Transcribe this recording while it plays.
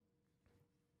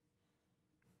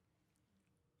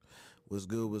What's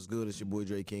good? What's good? It's your boy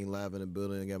Dre King live in the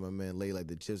building. I got my man Lay like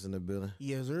the chips in the building.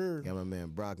 Yes, sir. Got my man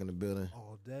Brock in the building.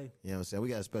 All day. You know what I'm saying? We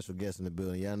got a special guest in the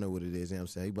building. Y'all know what it is. You know what I'm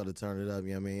saying? You about to turn it up.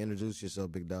 You know what I mean? Introduce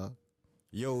yourself, big dog.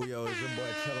 Yo, it's your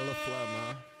boy Cheddar LaFleur,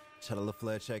 man. Cheddar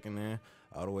LaFleur checking in.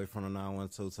 All the way from the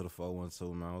 912 to the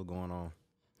 412, man. What's going on?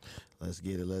 Let's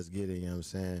get it. Let's get it. You know what I'm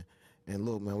saying? And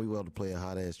look, man, we about to play a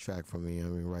hot ass track from me. You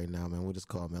know what I mean? Right now, man. What it's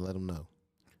called, man? Let them know.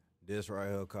 This right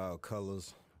here called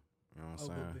Colors. You know what I'm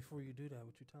saying? But before you do that,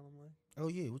 what you tell them, like? Oh,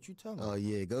 yeah, what you telling? Oh,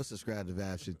 yeah. Go subscribe to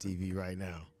Vapshit TV right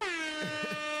now.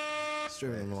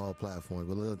 Streaming on all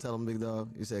platforms. But tell them, big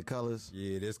dog. You said Colors?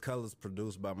 Yeah, this Colors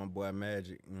produced by my boy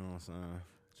Magic. You know what I'm saying?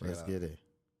 Let's get it.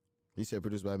 You said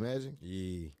produced by Magic?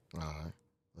 Yeah. All right.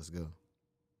 Let's go.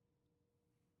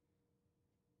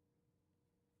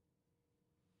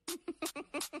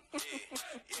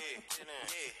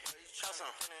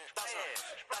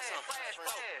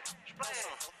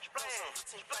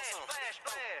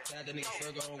 Shout that nigga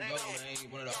Fergo on go, man.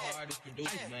 One of the hardest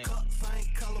producers, man. Cup, same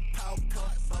color, power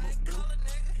cup, bubble blue.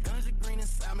 Ganja green and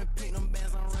salmon pink, them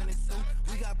bands I'm running through.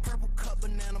 We got purple cup,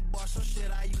 banana bar, some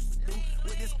shit I used to do.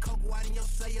 With this coke white in your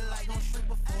cellulite, gon' shrink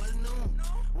before it's noon.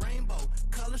 Rainbow,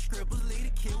 color strippers, lead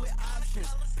a kid with options.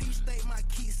 Peach state, my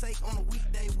keepsake, on a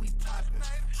weekday we poppin'.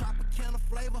 Tropicana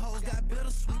flavor hoes, got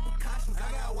bittersweet precautions.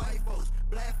 I got white folks,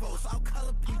 black folks, all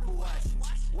color people watching.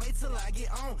 Wait till I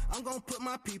get on, I'm gon' put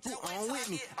my people on with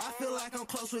me. I feel like I'm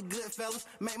close with good fellas,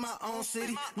 make my own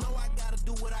city. Know I gotta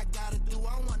do what I gotta do,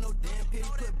 I don't want no damn pity.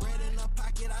 Put bread in the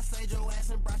pocket, I saved your ass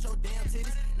and brought your damn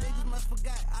titties. Niggas must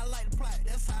forgot, I like the plot,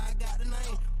 that's how I got the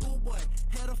name. Ooh boy,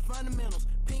 head of fundamentals,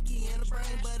 pinky in the brain.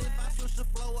 But if I switch the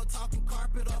flow or talking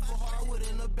carpet off a hardwood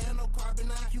in the band, no carbon,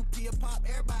 QP or pop,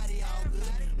 everybody all good.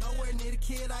 Nowhere near the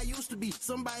kid I used to be,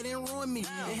 somebody didn't ruin me.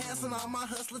 Enhancing all my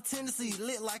hustler tendencies,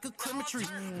 lit like a Christmas tree.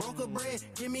 Broke a bread,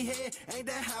 give me head, ain't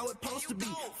that how it supposed to be?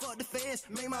 Fuck the feds,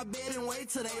 make my bed and wait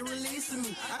till they releasing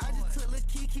me. I just took Lil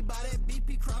Kiki by that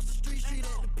BP, cross the street at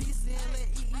the PC and let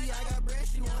EE. I got bread,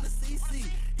 she wanna CC.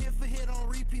 Hit for hit on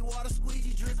repeat, water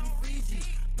squeegee, dripping Fiji.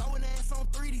 Throwing ass on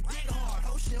 3D, dick hard,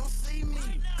 hope she don't see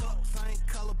me. Cup, same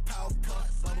color, power cup,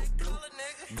 bubble blue.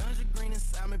 Ganja green and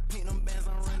salmon pink, them bands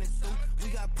I'm running through. We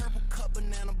got purple cup,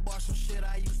 banana bar, some shit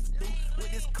I used to do.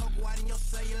 With this coke white in your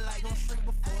cellulite, gon' shrink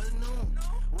before it's noon.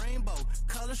 Rainbow,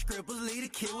 color scribbles, lead a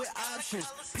kid with options.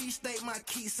 Peach state, my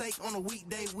keepsake, on a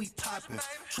weekday we poppin'.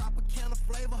 Tropicana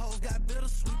flavor hoes, got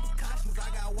bittersweet precautions. I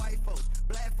got white folks,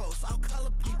 black folks, all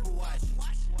color people watching.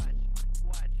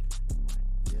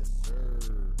 Yes, sir.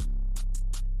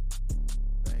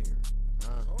 Banger.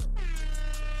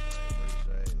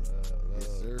 Yes,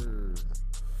 sir.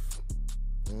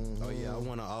 Oh yeah, I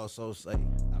wanna also say I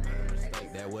made a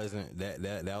mistake. That wasn't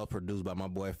that was produced by my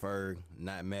boy Ferg,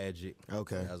 not Magic.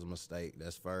 Okay. That was a mistake.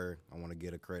 That's Ferg. I wanna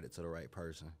give a credit to the right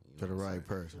person. You know To the what I'm right saying?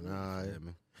 person. All right. Yeah,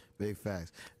 man. Big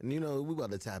facts. And you know, we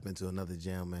about to tap into another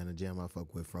jam, man. A jam I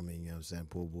fuck with from me, you know what I'm saying?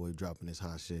 Poor boy dropping this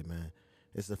hot shit, man.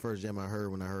 It's the first jam I heard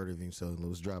when I heard of him, so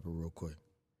let's drop it real quick.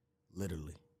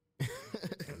 Literally.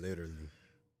 Literally.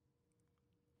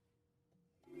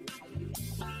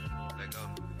 Let go.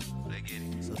 Let get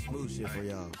it. Some smooth shit for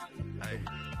y'all. Hey.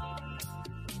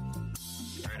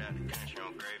 Straight out the country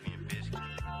on gravy and biscuit.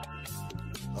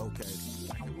 Okay.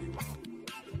 I could be wrong.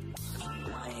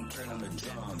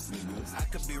 I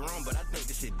could be wrong, but I think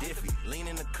this shit diffy. Lean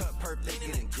in the cup, perp, they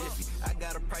getting jiffy. I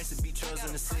got a price to be chosen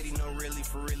in the city. No really,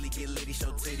 for really, get litty,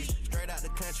 show titties. Straight out the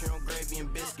country on gravy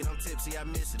and biscuit. I'm tipsy, I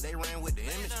miss it. They ran with the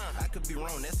image. I could be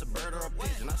wrong, that's a bird or a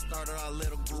pigeon. I started all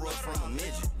little, grew up from a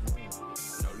midget.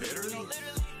 No, literally.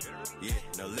 Yeah,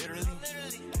 no, literally.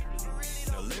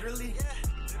 No, literally.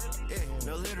 Yeah,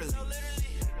 no, literally.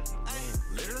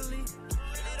 Literally.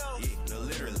 Yeah, no,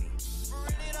 literally.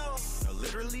 No,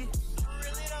 literally?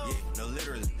 Yeah, no,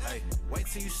 literally. Hey, wait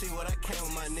till you see what I came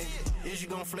with, my nigga. Is you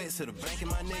gon' flex to the bank,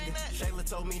 my nigga? Shayla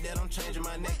told me that I'm changing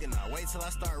my nigga. Now wait till I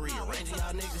start rearranging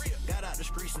y'all niggas. Got out the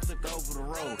streets and took over the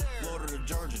road. Florida to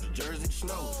Georgia to Jersey to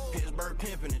snow. Pittsburgh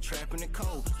pimping and trapping and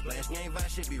cold. Last game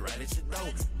vice should be right at your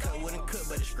door. Cut wouldn't cut,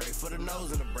 but it's straight for the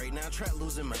nose. And the breakdown trap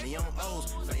losing money on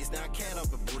O's. Face down cat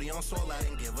up and booty on soul. I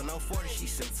didn't give her no 40, she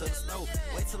sent to the stove.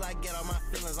 Wait till I get all my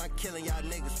feelings, I'm killing y'all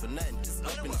niggas for nothing. Just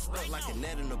up in the stuck like a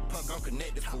net in the puck. I'm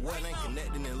connected for what ain't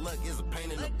connecting, and luck is a pain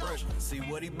in the brush. See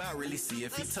what he bout, really see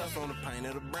if he tough on the paint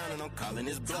of the brown, and I'm calling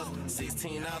his bluff.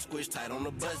 16 out, squish tight on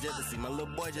the bus, just to see my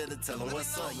little boy, just to tell him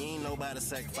what's up. You ain't nobody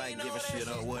sacrifice, giving shit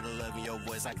up with a love in your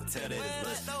voice. I can tell that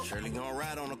it's lust. Shirley gon'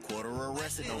 ride on a quarter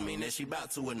arrest. It don't mean that she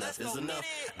bout to. Enough is enough.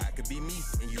 I could be me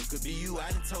and you could be you. I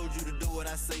done told you to do what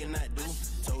I say and not do.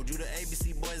 Told you the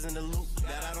ABC boys in the loop.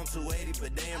 Got out on 280,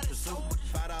 but they in pursuit.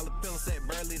 $5 pill set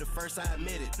Burley the first I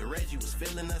admitted. The Reggie was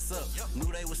filling us up. Knew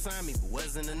they would sign me, but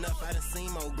wasn't enough. I done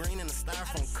seen Mo Green in the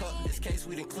styrofoam cup. This case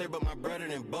we done clear, but my brother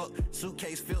done buck.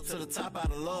 Suitcase filled to the top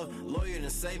out of love. Lawyer done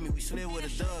saved me, we slid with a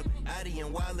dub. Addy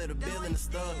and Wilder, the bill in the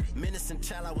stub. Menace and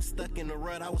child, I was stuck in the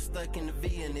rut. I was stuck in the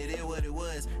V, and it is what it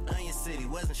was. Onion City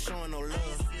wasn't showing no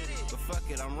love. But fuck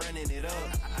it, I'm running it up.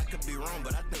 I could be wrong,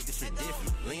 but I think this shit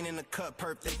different. Lean in the cup,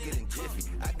 perp thicker than Jiffy.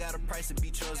 I got a price to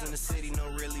be chosen in the city. No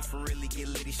really, for really, get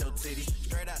litty, show titties.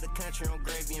 Straight out the country on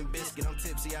gravy and biscuit. I'm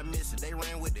tipsy, I miss it. They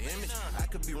ran with the image. I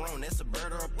could be wrong, that's a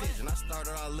bird or a pigeon. I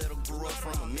started all little, grew up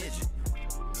from a midget.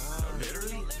 No,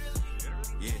 literally?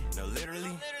 Yeah, no,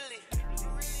 literally?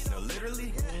 No,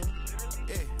 literally?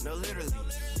 Yeah, no, literally.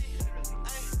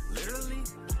 Literally?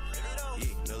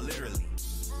 Yeah, no, literally.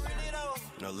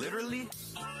 No, literally?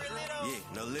 Yeah,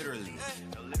 no, literally.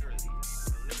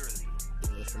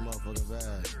 That's a motherfucking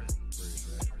bad.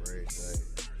 Great sight.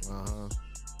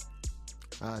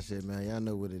 Ah, shit, man. Y'all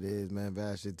know what it is, man.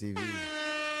 Bad Shit TV.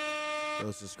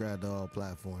 Go subscribe to all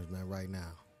platforms, man, right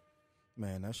now.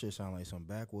 Man, that shit sound like some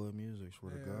backwood music,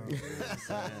 swear to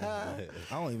God.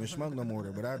 I don't even smoke no more,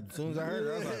 but as soon as I heard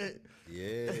it, I was like,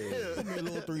 Yeah. give me a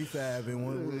little 3-5 and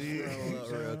one.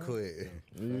 Real quick.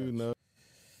 You know.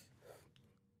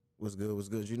 What's good, what's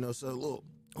good? You know, so look,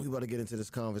 we about to get into this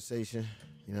conversation.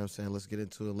 You know what I'm saying? Let's get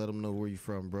into it. Let them know where you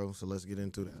from, bro. So let's get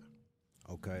into that.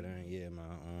 Okay, then, yeah,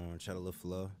 man. Cheddar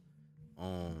Flow.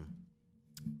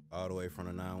 All the way from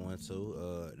the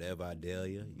 912, the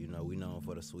Vidalia. You know, we known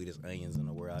for the sweetest onions in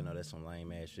the world. I know that's some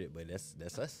lame ass shit, but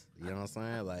that's us. You know what I'm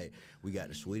saying? Like, we got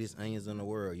the sweetest onions in the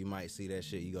world. You might see that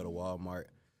shit. You go to Walmart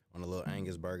on the little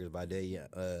Angus burgers, Vidalia,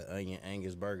 onion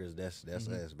Angus burgers. That's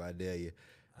us, Vidalia.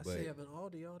 I see them in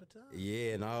Aldi all the time.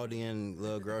 Yeah, and Aldi and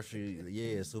little grocery,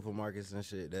 supermarkets and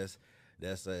shit.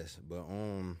 That's us. But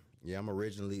yeah, I'm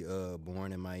originally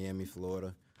born in Miami,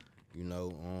 Florida. You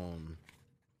know,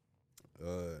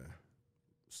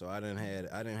 so I didn't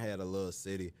had a little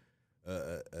city,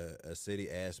 a city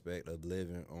aspect of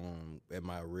living at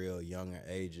my real younger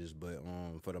ages. But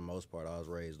for the most part, I was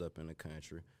raised up in the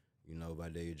country. You know,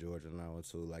 Vidalia, Georgia,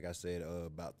 912. Like I said,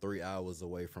 about 3 hours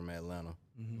away from Atlanta.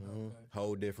 Okay.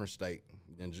 Whole different state.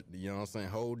 You know what I'm saying?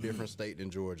 Whole different state than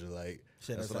Georgia. Like,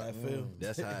 Shit, that's how I feel.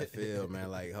 That's how I feel, man.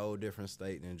 Like, whole different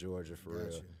state than Georgia, for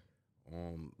real.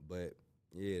 But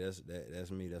yeah,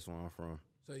 that's me. That's where I'm from.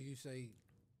 So you say,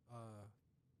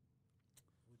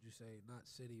 would you say not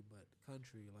city but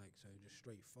country? Like, so just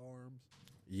straight farms?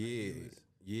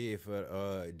 Yeah,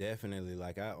 for definitely.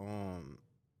 Like,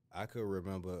 I could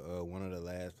remember one of the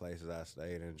last places I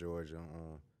stayed in Georgia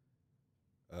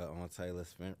on Taylor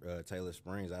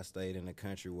Springs. I stayed in the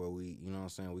country where we, you know what I'm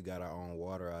saying, we got our own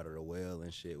water out of the well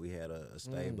and shit. We had a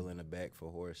stable in the back for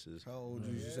horses. How old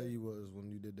did you say you was when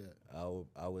you did that?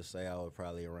 I would say I was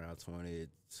probably around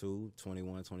 22,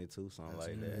 21, 22, something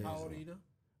like that. How old are you now?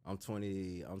 I'm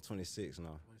 26 now. 26 now.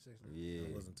 Yeah.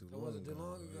 That wasn't too That long wasn't too ago.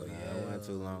 long ago. Yeah, that wasn't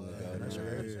too long ago. That's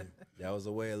crazy. That was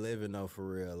a way of living though, for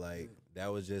real. Like,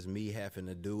 that was just me having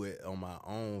to do it on my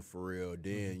own, for real.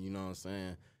 Then, you know what I'm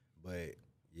saying? But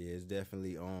yeah, it's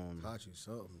definitely Taught you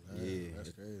something. Man. Yeah.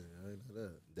 That's crazy. I didn't know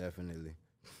that. definitely.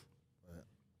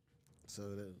 So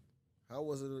how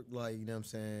was it like, you know what I'm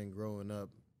saying, growing up,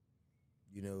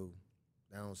 you know,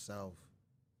 down south?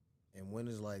 And when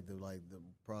is like the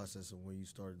process of when you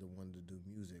started to want to do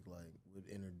music, like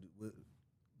what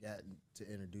got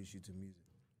to introduce you to music?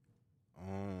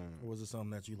 Or was it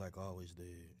something that you like always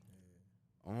did?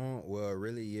 Well,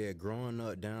 really, yeah. Growing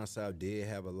up down south did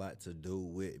have a lot to do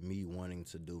with me wanting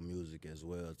to do music as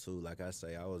well too. Like I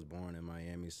say, I was born in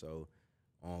Miami, so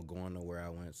going to where I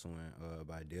went to in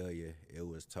Vidalia, it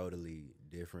was totally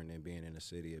different than being in a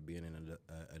city or being in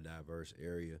a diverse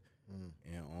area. And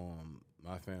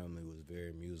my family was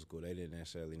very musical. They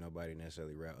didn't nobody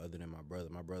necessarily rap other than my brother.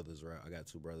 My brothers rap. I got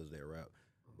two brothers that rap,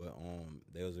 but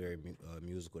they was very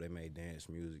musical. They made dance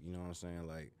music. You know what I'm saying?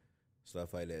 Like,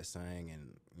 stuff like that, sang,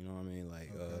 and you know what I mean.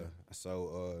 Like,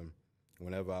 so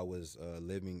whenever I was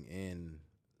living in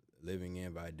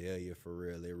Vidalia, for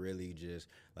real, it really just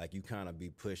like you kind of be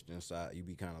pushed inside. You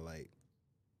be kind of like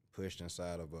pushed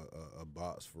inside of a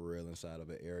box, for real, inside of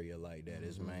an area like that.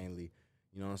 It's mainly,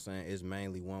 you know what I'm saying, it's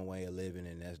mainly one way of living,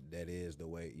 and that is the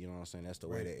way, you know what I'm saying, that's the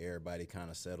way that everybody kind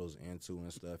of settles into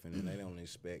and stuff, and then they don't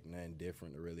expect nothing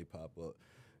different to really pop up.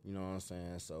 You know what I'm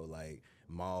saying? So like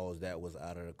malls, that was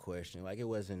out of the question. Like it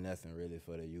wasn't nothing really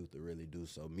for the youth to really do.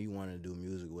 So me wanting to do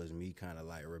music was me kind of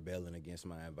like rebelling against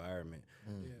my environment.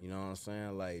 You know what I'm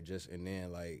saying? Like just and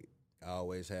then like I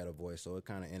always had a voice, so it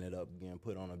kind of ended up getting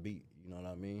put on a beat. You know what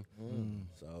I mean?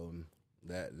 So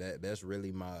that's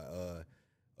really my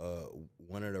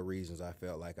one of the reasons I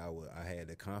felt like I had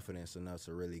the confidence enough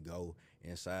to really go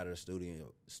inside of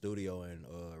the studio and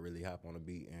really hop on a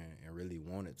beat and really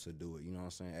wanted to do it. You know what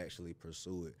I'm saying? Actually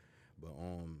pursue it. But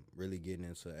really getting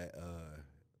into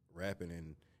rapping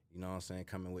and, you know what I'm saying,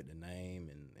 coming with the name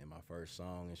and my first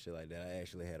song and shit like that. I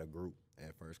actually had a group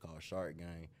at first called Shark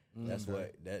Gang. That's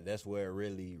where it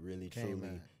really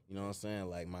truly, you know what I'm saying,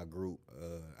 like my group.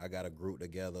 I got a group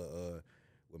together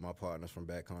with my partners from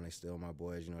back home. They still my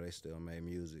boys, you know, they still made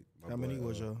music. How many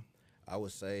was y'all? I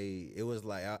would say it was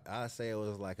like I'd say it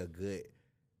was like a good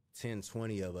 10,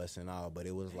 20 of us in all, but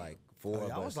it was like 4 of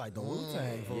us. I was like the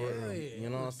Wu-Tang for real. You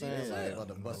know what I'm saying? Like about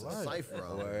to bust a cipher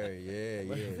out. Yeah.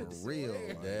 For real.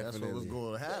 Like, that's what was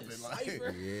going to happen. Like,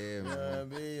 Yeah, man. I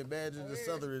mean, imagine the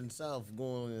Southern and South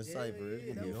going in cipher.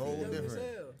 It's gonna be a whole different.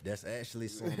 That's actually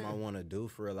something I want to do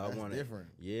for real. I want to. Different.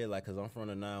 Yeah, like, cause I'm from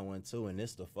the 912 and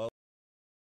this the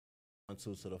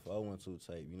 412 to the 412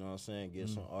 tape. You know what I'm saying? Get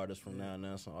some artists from down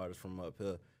there, some artists from up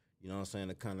here. You know what I'm saying?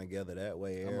 To come together that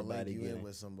way. I'm Everybody gonna link you in get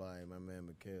with somebody, my man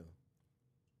Mikhail.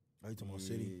 Are you talking about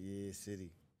City? Yeah,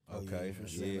 City. Okay, For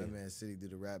sure. My man City do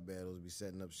the rap battles, be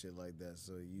setting up shit like that.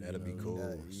 So you That'll be cool.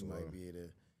 You So, might be able to.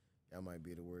 Y'all might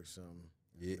be able to work something.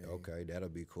 Yeah, Man. okay, that'll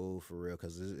be cool for real.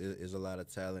 Cause there's a lot of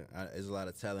talent. There's a lot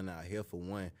of talent out here for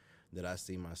one that I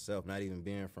see myself. Not even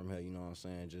being from here, you know what I'm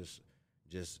saying?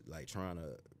 Just like trying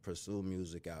to pursue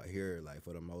music out here. Like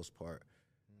for the most part,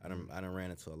 I done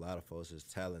ran into a lot of folks that's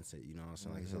talented. You know what I'm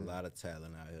saying? Like it's a lot of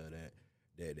talent out here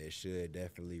that should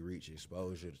definitely reach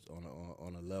exposure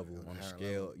on a level, on a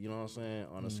scale. Level. You know what I'm saying?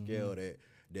 On a scale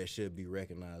that should be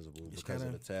recognizable because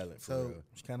of the talent. For real.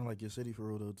 It's kind of like your city for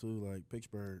real though too. Like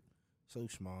Pittsburgh, so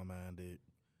small minded,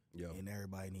 and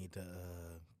everybody need to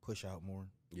push out more.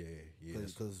 Yeah.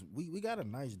 Because we got a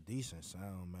nice decent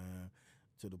sound, man.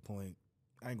 To the point,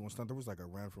 I ain't gonna stunt. There was like a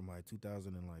run from like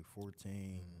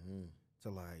 2014 to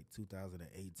like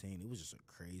 2018. It was just a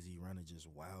crazy run of just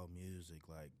wild music,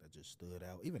 like that just stood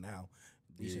out. Even now,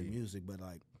 decent music, but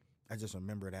like I just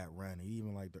remember that run. And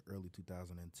even like the early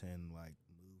 2010 like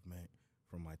movement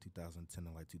from like 2010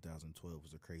 to like 2012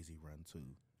 was a crazy run too.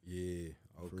 Yeah,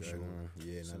 okay. For sure.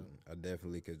 Yeah, so, I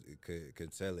definitely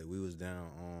could tell it. We was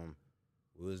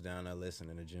down there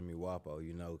listening to Jimmy Wapo,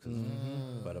 you know, because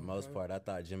for the most part, I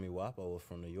thought Jimmy Wapo was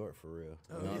from New York for real.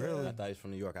 You know? Really? I thought he was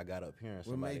from New York. I got up here and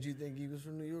What made you think he was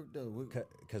from New York though?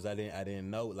 Because I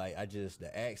didn't know, like,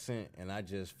 the accent, and I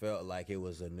just felt like it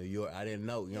was a New York. I didn't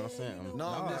know, you know what I'm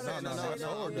saying?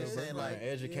 I'm just saying, like,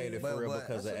 educated for real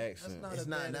because of accent. It's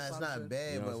not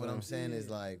bad, You know but what what I'm saying is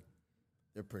like,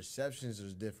 the perceptions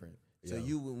is different. So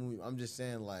I'm just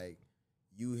saying, like,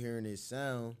 you hearing his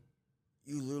sound,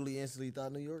 you literally instantly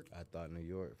thought New York? I thought New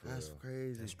York for That's real.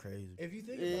 crazy. That's crazy. If you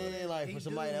think It about it, ain't like he for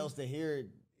somebody do- else to hear it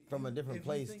from a different if you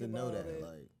place think to know about that.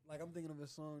 it, Like, I'm thinking of a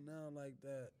song now, like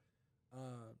that.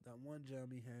 That one jam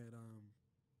he had.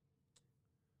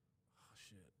 Oh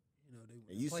shit! You know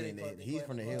they. you play saying it, that they he's play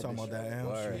from the it, hill. Talking about that Elm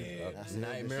Word. Street. That's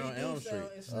Nightmare on Elm Street.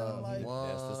 It sound like That's the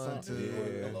One, song.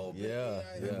 two, Yeah.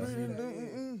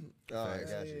 All right,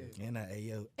 got you. And that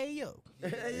Ayo.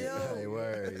 Hey,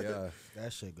 word, yeah.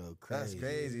 That shit go crazy. That's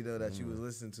crazy though that you was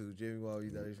listening to Jimmy Wall. You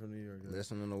thought he's from New York.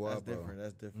 Listening to That's Wapo. different.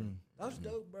 That's different. That's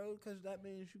dope, bro. Because that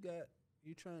means you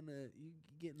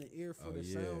getting the ear for Oh, the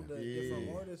yeah. sound that different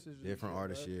artists is. Different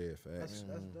artists, bro. yeah, facts.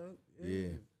 That's dope. Yeah,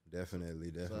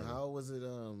 definitely. So how was it?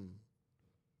 All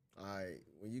right,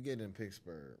 when you get in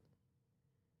Pittsburgh,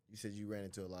 you said you ran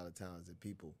into a lot of talented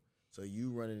people. So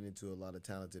you running into a lot of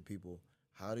talented people.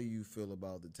 How do you feel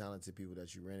about the talented people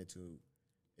that you ran into,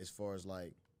 as far as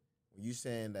like when you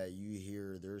saying that you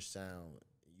hear their sound,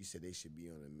 you said they should be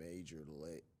on a major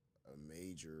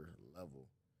level.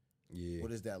 Yeah.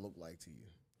 What does that look like to you?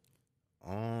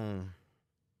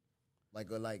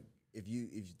 Like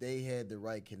if they had the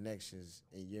right connections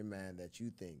in your mind that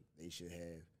you think they should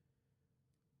have,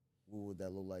 what would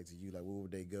that look like to you? Like, where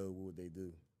would they go? What would they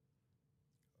do?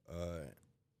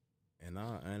 In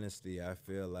all honesty, I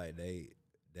feel like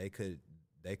they could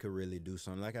really do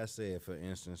something. Like I said, for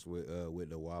instance, with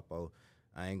the Wapo,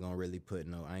 I ain't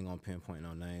gonna pinpoint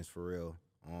no names for real.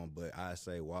 But I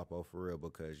say Wapo for real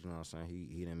because you know what I'm saying,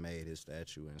 he done made his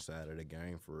statue inside of the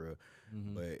game for real.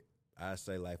 But I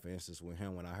say, like, for instance, with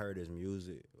him, when I heard his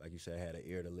music, like you said, I had an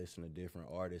ear to listen to different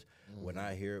artists. When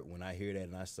I hear that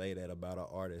and I say that about an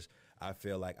artist, I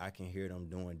feel like I can hear them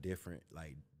doing different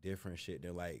different shit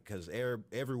than like, cause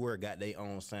everywhere got their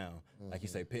own sound. Like you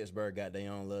say, Pittsburgh got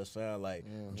their own little sound. Like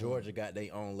Georgia got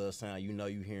their own little sound. You know,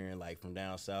 you hearing like from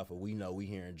down south, or we know we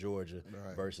hearing Georgia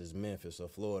versus Memphis or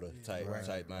Florida type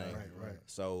thing. Right.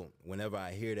 So whenever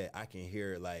I hear that, I can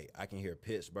hear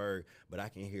Pittsburgh, but I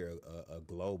can hear a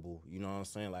global. You know what I'm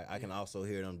saying? Like I can also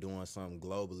hear them doing something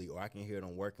globally, or I can hear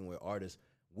them working with artists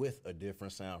with a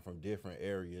different sound from different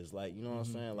areas. Like, you know what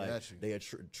I'm saying? Like, they are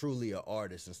truly an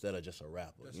artist instead of just a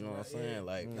rapper. You know what I'm saying?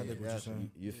 Like,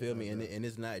 you feel me? And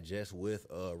it's not just with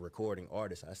recording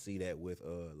artists. I see that with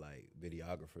like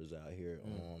videographers out here,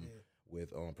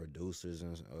 with producers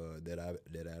and that I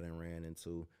done ran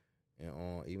into,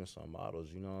 and even some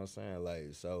models. You know what I'm saying? Like,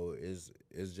 so it's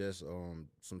just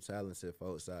some talented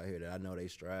folks out here that I know they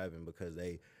striving because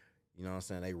they, you know what I'm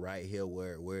saying, they right here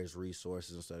where it's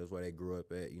resources and stuff. That's where they grew up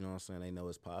at. You know what I'm saying? They know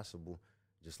it's possible,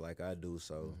 just like I do.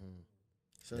 So,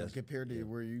 so compared to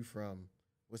where you from,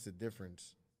 what's the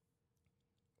difference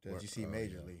that you see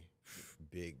majorly?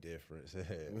 Big difference.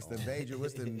 What's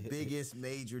the biggest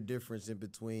major difference in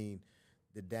between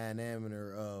the dynamic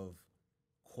of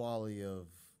quality of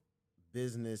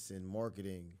business and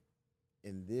marketing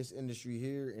in this industry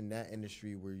here and that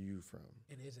industry where you from?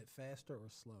 And is it faster or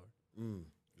slower?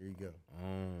 There you go.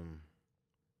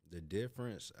 The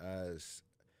difference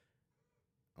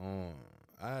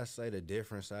I say the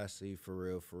difference I see for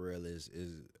real is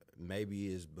maybe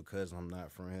is because I'm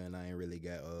not from here and I ain't really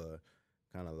got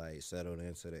kind of like settled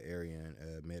into the area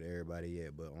and met everybody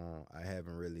yet. But I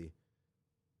haven't really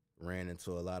ran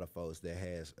into a lot of folks that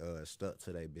has stuck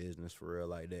to their business for real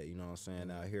like that. You know what I'm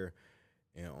saying, out here,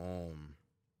 and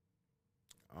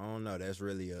I don't know. That's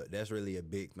really a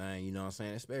big thing, you know what I'm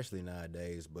saying, especially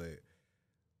nowadays. But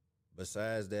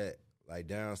besides that, like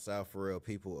down south for real,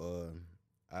 people,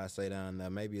 I say down there,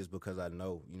 maybe it's because I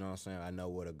know, you know what I'm saying, I know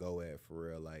where to go at for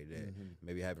real like that.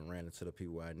 Maybe I haven't ran into the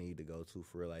people I need to go to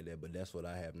for real like that. But that's what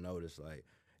I have noticed. Like,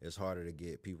 it's harder to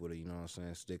get people to, you know what I'm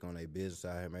saying, stick on their business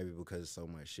out here. Maybe because there's so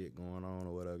much shit going on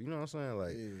or whatever. You know what I'm saying?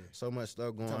 Like, so much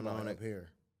stuff going on up here.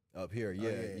 Up here,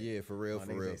 yeah, for real.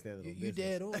 You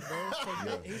dead on, bro.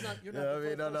 He's not. You're not. I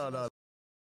mean, no.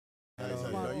 You know,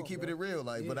 you on, keeping it real,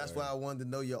 like. But that's why I wanted to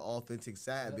know your authentic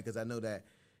side, because I know that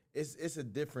it's a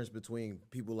difference between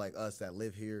people like us that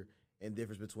live here and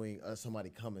difference between us somebody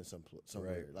coming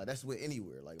somewhere. Like that's with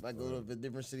anywhere. Like if I go to a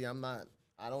different city, I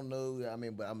don't know. I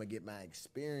mean, but I'm gonna get my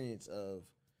experience of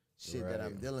shit that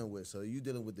I'm dealing with. So you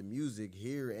dealing with the music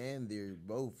here and there,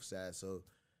 both sides. So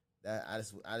that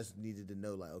I just needed to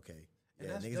know, like, okay,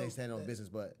 yeah, niggas ain't standing on business,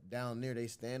 but down there they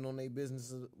stand on their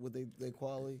business with their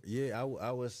quality. Yeah,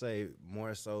 I would say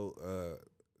more so,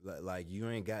 like you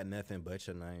ain't got nothing but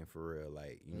your name for real,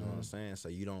 like, you know what I'm saying. So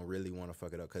you don't really want to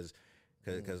fuck it up, cause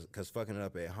fucking it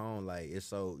up at home, like, it's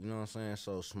so, you know what I'm saying,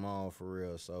 so small for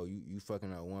real. So you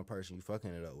fucking up one person, you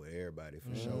fucking it up with everybody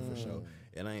for sure.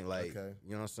 It ain't like,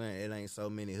 you know what I'm saying, it ain't so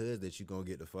many hoods that you gonna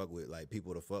get to fuck with, like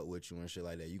people to fuck with you and shit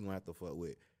like that. You gonna have to fuck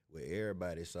with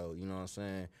everybody. So, you know what I'm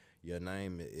saying, your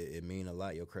name, it mean a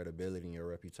lot, your credibility and your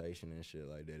reputation and shit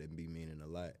like that, it be meaning a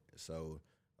lot. So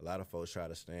a lot of folks try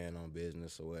to stand on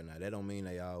business or whatnot. That don't mean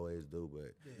they always do,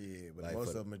 but but like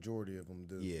most of the majority of them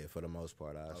do. Yeah, for the most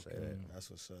part, I'll say that. That's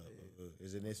what's up.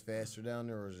 Is it faster down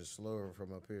there, or is it slower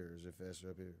from up here? Is it faster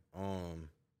up here?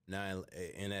 Now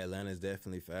in Atlanta, it's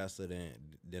definitely faster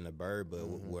than the Bird, but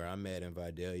where I'm at in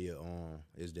Vidalia,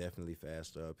 it's definitely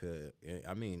faster up here.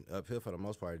 I mean, up here for the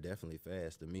most part, definitely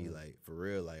fast to me. Like for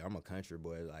real, like I'm a country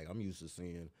boy. Like I'm used to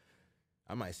seeing.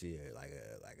 I might see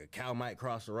a cow might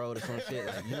cross the road or some shit,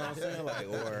 like, you know what I'm saying, like,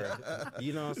 or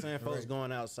you know what I'm saying, folks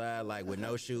going outside like with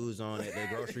no shoes on at the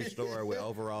grocery store with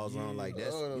overalls on, like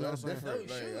that's you know what I'm saying.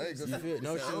 You feel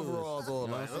no shoes, overalls on,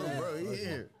 like, bro, he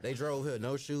here. They drove here,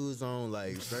 no shoes on,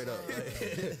 like straight up.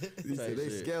 Like, they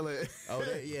skeleton. Oh,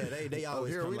 they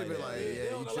always here come we like be that. like, They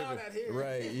don't allow that here.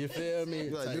 Right, you feel me?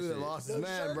 Like, dude that lost his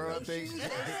man, bro. I think.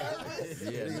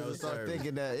 No start service.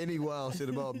 thinking that any wild shit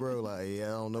about bro. Like, I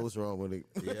don't know what's wrong with it.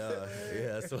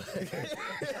 Yeah. So,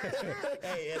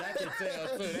 hey, and I can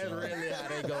tell too. That's really how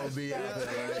they gonna be out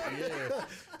there.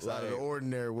 It's out of the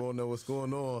ordinary. We don't know what's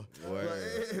going on.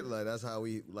 Word. Like that's how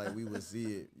we would see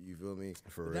it. You feel me?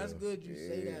 For real. That's good you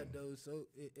say that though. So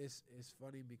it's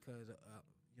funny because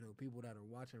you know, people that are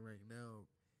watching right now,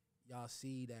 y'all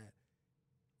see that,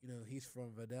 you know, he's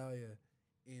from Vidalia,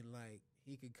 and like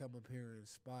he can come up here and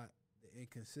spot the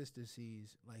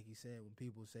inconsistencies, like he said, when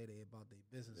people say they about their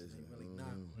business and they really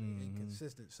not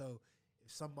inconsistent. So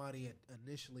if somebody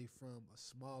initially from a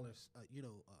smaller,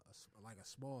 like a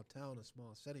small town, a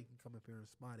small setting, can come up here and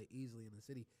spot it easily in the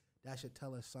city, that should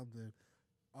tell us something.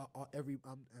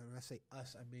 And I say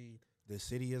us, I mean The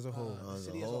city as a whole. The As a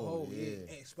city as a whole, whole, yeah.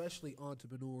 especially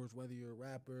entrepreneurs, whether you're a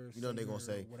rapper, You know they gonna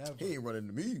singer, say, whatever. he ain't running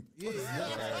to me. Yeah,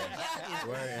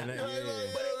 Word, and that-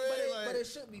 yeah. but it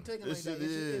shouldn't be taken like This that. shit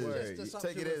is. It's just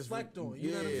something Take to it as reflect on.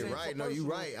 You know what I'm yeah, saying? right. For No, you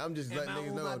personal, right. I'm just am letting I niggas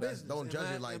on know my that business? don't judge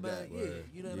Am it like I- that. Yeah,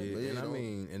 you know what I Yeah, mean? and I don't-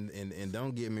 mean, and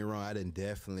don't get me wrong, I didn't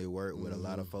definitely work with a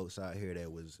lot of folks out here that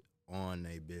was on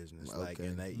their business, like, Okay.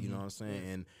 and they, you know what I'm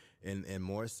saying, and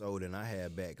more so than I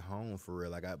had back home for real.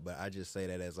 Like, but I just say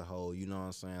that as a whole, you know what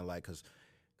I'm saying, like, cause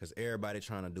everybody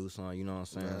trying to do something, you know what I'm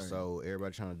saying. Right. So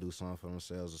everybody trying to do something for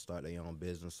themselves and start their own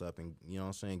business up, and you know what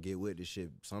I'm saying, get with the shit,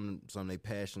 something they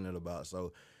passionate about.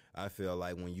 So I feel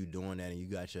like when you doing that and you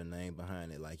got your name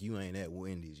behind it, like you ain't at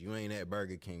Wendy's, you ain't at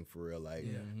Burger King for real. Like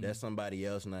that's somebody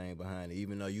else's name behind it.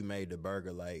 Even though you made the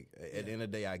burger, like at the end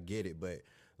of the day, I get it, but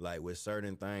like with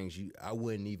certain things, I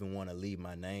wouldn't even want to leave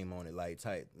my name on it. Like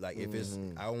if it's,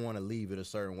 I don't want to leave it a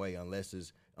certain way unless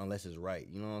it's right.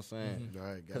 You know what I'm saying?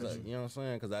 Right, Cause gotcha. you know what I'm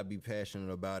saying? Because I'd be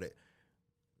passionate about it.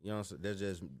 You know what I'm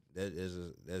saying?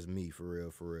 That's me for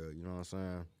real. You know what I'm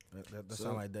saying? That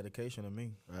sound like dedication to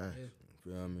me. Right.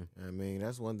 Feel me? I mean,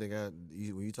 that's one thing.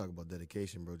 When you talk about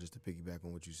dedication, bro, just to piggyback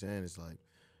on what you're saying, it's like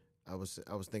I was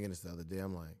thinking this the other day.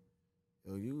 I'm like,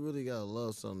 yo, you really gotta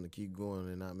love something to keep going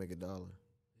and not make $1.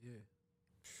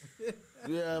 Yeah,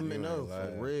 Yeah, I mean, You no, ain't for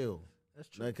lying. real. that's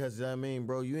true. Because I mean,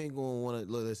 bro, you ain't gonna want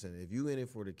to listen. If you in it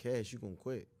for the cash, you gonna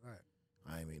quit. Right.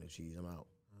 I ain't made no cheese. I'm out.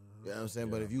 You know what I'm saying?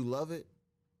 But if you love it,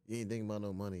 you ain't thinking about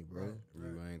no money, bro. You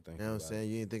ain't thinking You know what I'm about saying?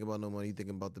 You ain't thinking about no money. You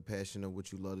thinking about the passion of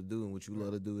what you love to do, and what you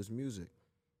love to do is music.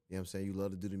 You know what I'm saying? You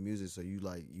love to do the music, so you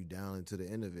down into the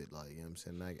end of it. Like, you know what I'm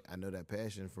saying? Like, I know that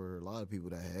passion for a lot of people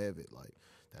that have it. Like,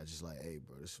 that's just like, hey,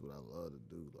 bro, this is what I love to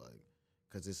do. Like,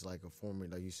 because it's like a form,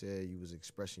 like you said, you was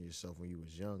expressing yourself when you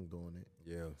was young doing it.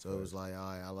 Yeah. So it was like, all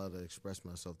right, I love to express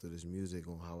myself through this music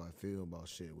on how I feel about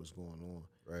shit, what's going on.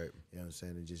 Right. You know what I'm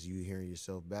saying? And just you hearing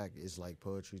yourself back, it's like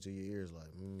poetry to your ears. Like,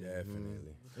 Definitely.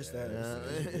 It's that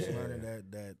Yeah. it's learning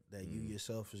that you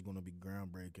yourself is gonna be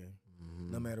groundbreaking,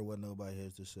 no matter what nobody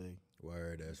has to say.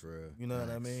 Word, that's real. You know what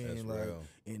I mean? That's like, real.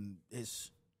 and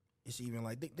it's even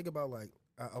like think about like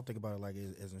I'll think about it like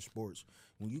as in sports.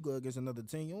 When you go against another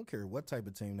team, you don't care what type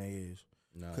of team they is,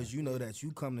 Nah. because you know that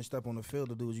you come to step on the field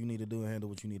to do what you need to do and handle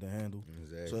what you need to handle.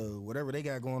 Exactly. So whatever they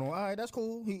got going on, all right, that's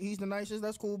cool. He's the nicest,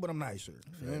 that's cool, but I'm nicer.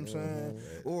 You know what I'm saying?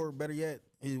 Or better yet,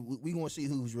 we gonna see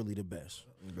who's really the best.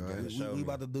 Gotta show We me.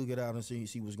 about to duke it out and see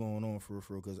what's going on for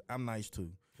real, because I'm nice too.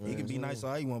 He can be nice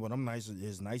all he want, but I'm nice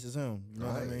as nice as him. You know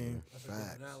what I mean? That's a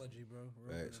good analogy, bro.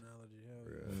 Real Facts. good analogy.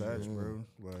 Hell yeah. Facts, bro.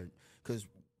 Like, cause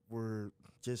we're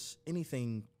just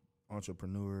anything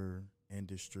entrepreneur,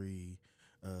 industry,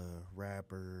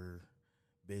 rapper,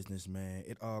 businessman.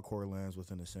 It all correlates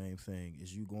within the same thing.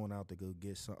 Is you going out to go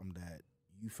get something that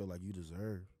you feel like you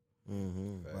deserve.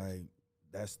 Like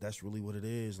that's really what it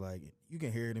is. Like you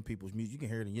can hear it in people's music. You can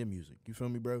hear it in your music. You feel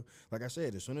me, bro? Like I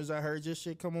said, as soon as I heard your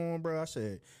shit come on, bro, I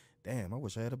said, "Damn, I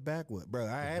wish I had a backwood, bro."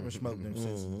 I haven't smoked them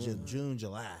since June,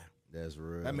 July. That's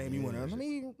real. That made me want to,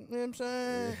 you know what I'm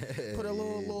saying? Put a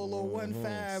little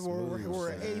 1.5 or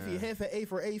an eighth, half an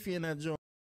eighth or eighth in that joint.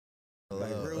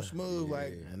 Like real smooth,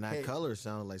 like And that hey, color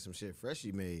sounded like some shit fresh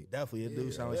you made. definitely it do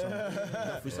sound like something.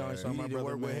 Definitely sound like You something my need to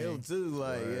brother work with made. him too.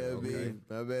 Like, yeah, okay.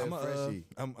 my bad, Freshy.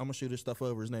 I'm gonna shoot his stuff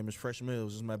over. His name is Fresh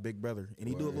Mills. This is my big brother, and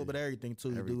he do a little bit of everything too.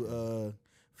 He do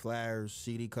flyers,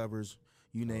 CD covers,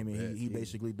 you name it. He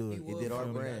basically do it. He did our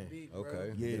fucking brand. that beat, bro.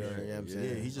 Okay. Yeah, You know what I'm yeah.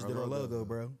 saying? He just Our did our logo. logo,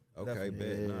 bro. Okay,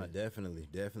 Definitely. bet. Nah,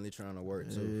 definitely trying to work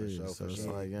too, Yeah, for sure, so for it's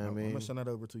sure. like, you know what I I'm mean? gonna send that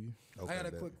over to you. Okay, I got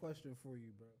a bet. quick question for you,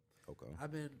 bro. Okay.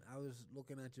 I was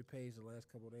looking at your page the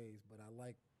last couple of days, but I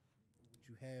like what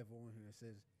you have on here. It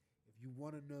says, if you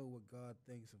want to know what God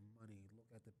thinks of money, look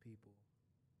at the people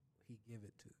He give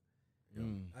it to.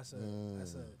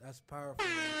 That's powerful.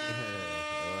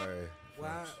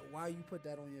 Alright. Why you put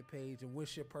that on your page, and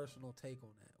what's your personal take on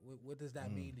that? What does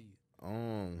that mean to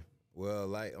you? Well,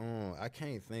 like, I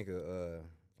can't think of,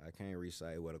 I can't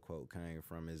recite what a quote came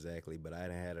from exactly, but I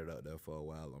done had it up there for a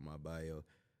while on my bio.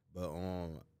 But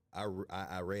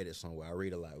I read it somewhere. I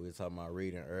read a lot. We were talking about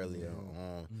reading earlier.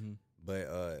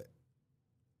 But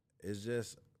it's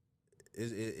just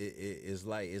it's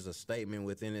like it's a statement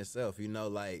within itself. You know,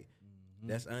 like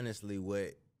that's honestly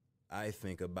what I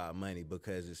think about money,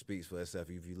 because it speaks for itself.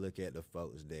 If you look at the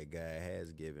folks that God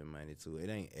has given money to, it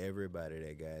ain't everybody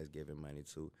that God is giving money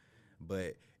to,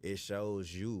 but it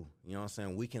shows you. You know what I'm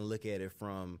saying? We can look at it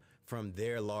from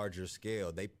their larger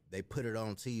scale. They put it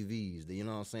on TVs. You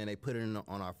know what I'm saying? They put it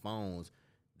on our phones.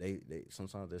 They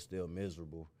sometimes they're still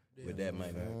miserable with that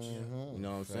money. You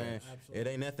know what I'm saying? Absolutely. It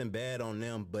ain't nothing bad on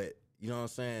them, but you know what I'm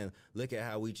saying? Look at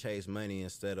how we chase money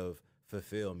instead of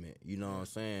fulfillment. You know what I'm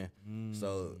saying?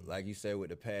 So, like you said, with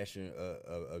the passion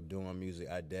of doing music,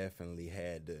 I definitely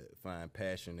had to find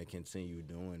passion to continue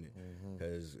doing it,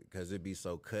 cause it be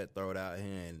so cutthroat out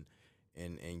here,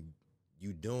 and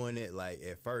you doing it like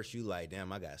at first you like,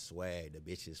 damn, I got swag, the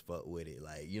bitches fuck with it,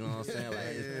 like, you know what I'm saying?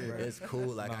 Like it's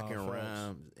cool, like I can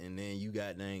rhyme, and then you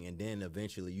got and then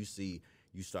eventually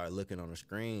you start looking on the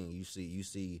screen, you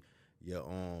see your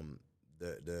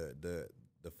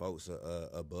the folks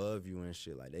above you and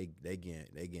shit, like they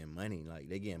getting money, like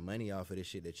they getting money off of this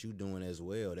shit that you doing as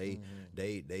well.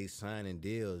 They signing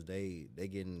deals, they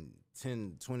getting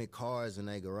 10, 20 cars in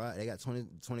their garage. They got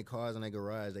 20 cars in their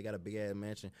garage. They got a big ass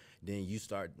mansion. Then you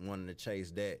start wanting to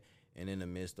chase that, and in the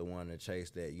midst of wanting to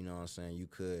chase that, you know what I'm saying, you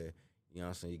could, you know what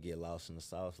I'm saying, you get lost in the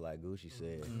sauce, like Gucci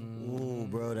said. Ooh,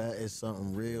 bro, that is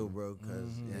something real, bro.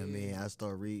 Cause you know what I mean, I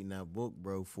start reading that book,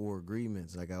 bro, 4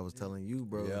 Agreements, like I was telling you,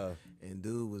 bro. Yeah. And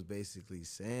dude was basically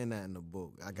saying that in the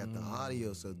book. I got the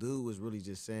audio, so dude was really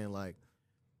just saying, like,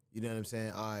 you know what I'm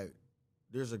saying? All right,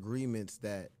 there's agreements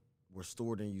that were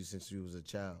stored in you since you was a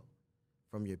child,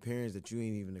 from your parents that you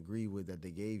ain't even agree with that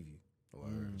they gave you.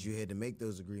 But you had to make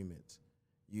those agreements.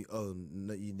 Then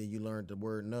you learned the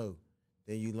word no.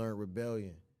 Then you learned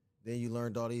rebellion. Then you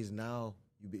learned all these. Now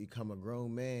you become a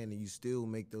grown man and you still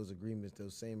make those agreements,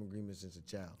 those same agreements as a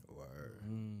child. Word.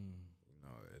 You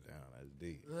know, that's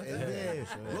deep. And then,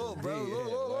 look, bro,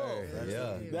 look.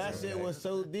 Yeah. That shit was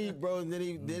so deep, bro. And then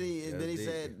he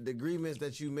said the agreements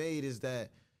that you made is that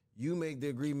you make the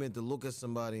agreement to look at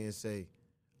somebody and say,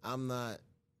 I'm not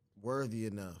worthy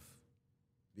enough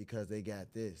because they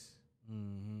got this.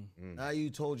 Now you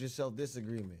told yourself this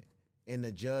agreement, and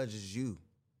the judge is you.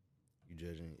 You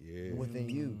judging, yeah. Within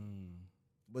you.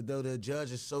 But though the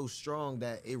judge is so strong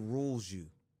that it rules you.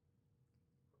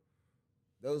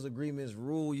 Those agreements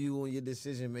rule you on your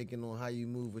decision making on how you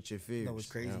move with your fears. You know what's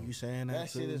crazy? You saying that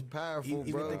shit too? is powerful,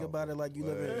 Even bro. think about it, like you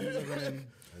living in,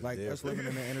 like us living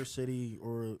in the inner city,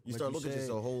 or You like start looking at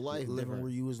your whole life living different.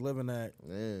 where you was living at.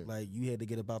 Yeah. Like you had to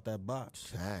get about that box.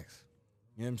 Facts.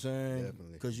 You know what I'm saying?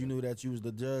 Definitely. Because you knew that you was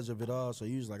the judge of it all, so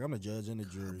you was like, I'm the judge and the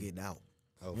jury. I'm getting out.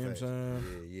 Oh, You know what I'm facts.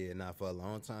 saying? Yeah. Now for a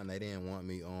long time they didn't want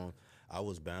me on. I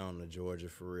was bound to Georgia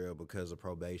for real because of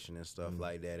probation and stuff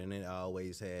like that, and it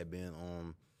always had been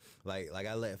like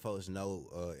I let folks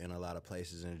know in a lot of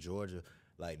places in Georgia,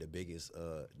 like the biggest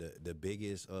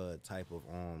type of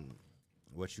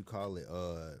what you call it,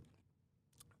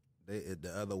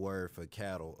 the other word for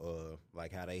cattle,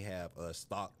 like how they have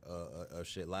stock of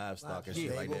shit, livestock and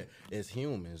shit like that. It's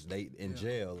humans. They in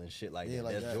jail and shit like that.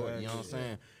 like That's that, Georgia. right, You know what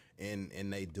I'm saying?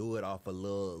 And they do it off a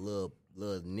little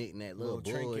knick-knack, little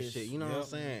trinkets. bullshit. You know what I'm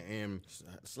saying? And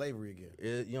Slavery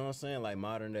again. you know what I'm saying? Like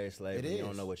modern day slavery. It You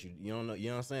don't is. know what you don't know. You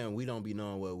know what I'm saying? We don't be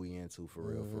knowing what we into for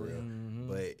real.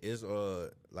 But it's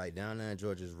like down there in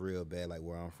Georgia is real bad, like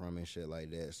where I'm from and shit like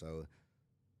that. So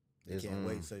They it's can't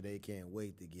wait, so they can't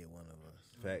wait to get one of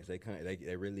us. facts. They can't.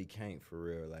 They really can't for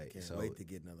real. Like Can't so wait to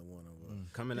get another one of us.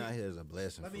 coming out here is a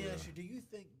blessing. Let for me real. ask you: do you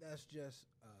think that's just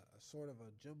a sort of a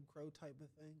Jim Crow type of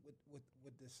thing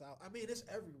with the South? I mean, it's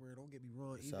everywhere. Don't get me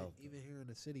wrong. The South. Even here in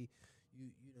the city, you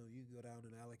know you go down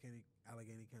in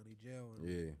Allegheny County Jail, and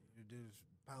Yeah. there's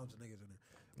pounds of niggas in there.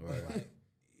 Right. But like,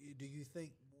 do you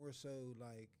think more so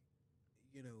like,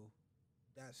 you know,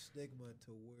 that stigma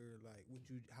to where like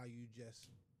how you just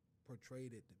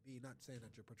portrayed it to be? Not saying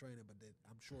that you're portraying it, but that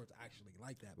I'm sure it's actually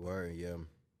like that. But Word, yeah.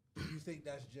 do you think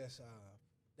that's just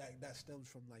that stems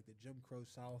from like the Jim Crow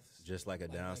South, Just like a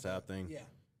down south thing. Yeah.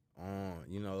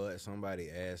 You know what? Somebody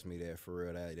asked me that for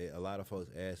real. A lot of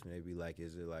folks ask me, they be like,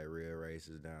 "Is it like real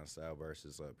racist down south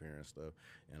versus up here and stuff?"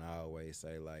 And I always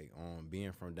say, like,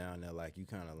 being from down there, like you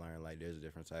kind of learn like there's a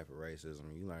different type of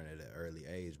racism. You learn at an early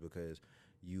age because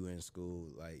you in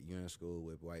school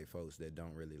with white folks that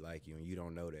don't really like you, and you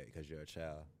don't know that because you're a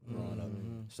child growing up.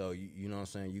 So you know what I'm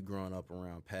saying? You growing up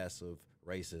around passive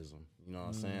racism. You know what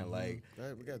I'm saying? Like,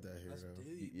 Right, we got that here, That's though.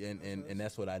 deep. and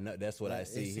that's what I know. That's what I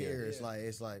see It's here. It's like,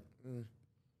 Yeah.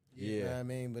 you know what I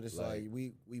mean? But it's Like- like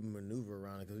we maneuver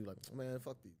around it because we like, man,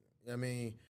 fuck these. You know what I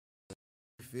mean?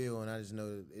 Feel, and I just know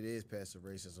that it is passive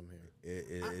racism here.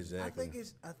 Exactly.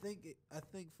 I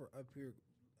think for up here,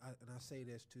 and I say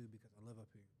this too because I live up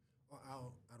here. Well,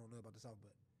 I don't know about the South,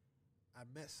 but I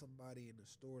met somebody in the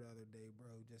store the other day, bro.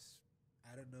 Just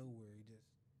out of nowhere,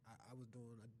 I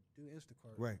do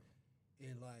Instacart, Right.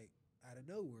 and like out of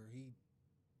nowhere,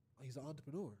 he's an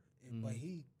entrepreneur, and but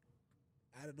he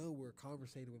out of nowhere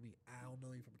conversated with me. I don't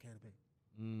know him from a can of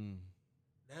paint.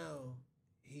 Now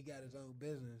he got his own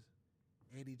business,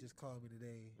 and he just called me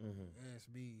today and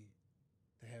asked me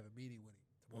to have a meeting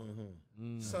with him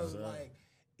tomorrow. So like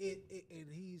it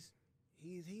and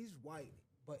he's white,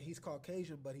 but he's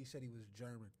Caucasian. But he said he was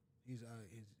German. He's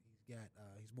he's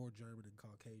more German than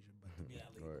Caucasian. But to me,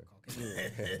 I leave him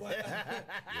Caucasian.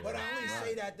 But I only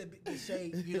say that to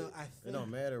say, you know, I think It don't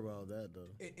matter about that though.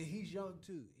 and he's young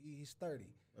too. He's 30.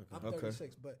 Okay. I'm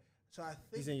 36. But so I think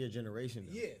He's in your generation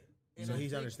though. yeah. And So I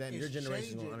he's think understanding. it's Your generation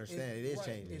changing. gonna understand. It is right,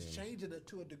 changing. It's changing it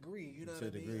to a degree. You know To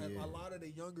what a I mean? degree, yeah. A lot of the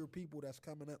younger people that's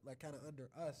coming up, like kind of under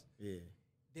us, Yeah.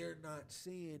 they're not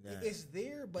seeing. Nah. It's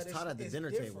there, but It's taught at the dinner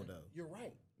different. table, though. You're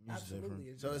right. It's Absolutely.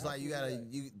 different. So it's like you gotta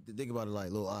absolutely right. you think about it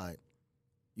like, little odd.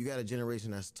 You got a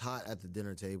generation that's taught at the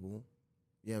dinner table.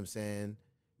 You know what I'm saying?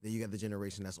 Then you got the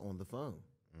generation that's on the phone.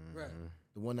 right.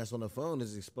 The one that's on the phone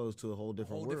is exposed to a whole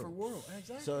different Whole world. different world.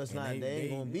 Exactly. So it's And not they- they ain't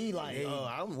they- gonna be like, they-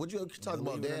 oh, what you talking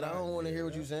about, believe it or Dad? I not, don't want to hear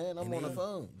what you saying. I'm And on the they-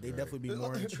 phone. They definitely be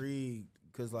more intrigued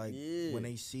because, like, Yeah. when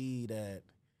they see that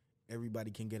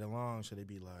everybody can get along, so they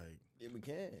be like, Yeah, we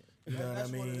can. you know what I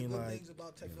That's one of the mean? good Like, things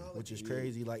about technology. which is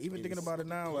crazy. Like, even thinking It's- about it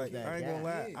now, like, that I ain't gonna gap.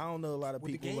 lie, Yeah. I don't know a lot of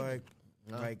With the people gaming.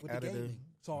 like with out the of the gaming.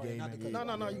 Sorry, not to gaming. cut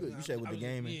No, you you off. good. You said with I the was-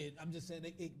 gaming. Yeah, I'm just saying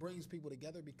it brings people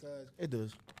together because It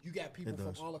does. you got people It from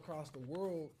does. all across the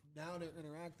world. Now they're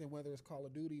interacting, whether it's Call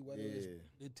of Duty, whether it's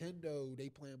Nintendo, they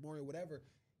playing Mario, whatever.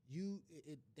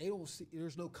 They don't see.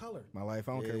 There's no color. My life,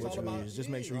 I don't care Yeah. what It's you all about- is. Just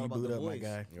yeah. make sure All you about boot the up, my voice.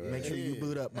 guy. Right. Make sure you Yeah.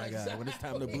 boot up, my guy. When it's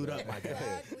time to boot up, my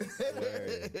guy.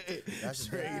 That's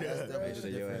Straight that's up. definitely Make the sure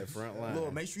you're at difference. front line.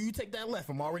 Lord, make sure you take that left.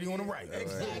 I'm already on the right.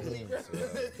 Exactly.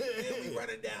 And we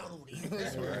running down on you.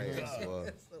 That's right. That's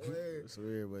what- It's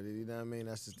weird, but you know what I mean.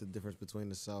 That's just the difference between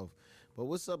the South. But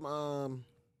what's up?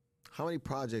 How many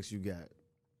projects you got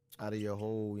out of your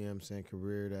whole, you know what I'm saying,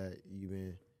 career that you've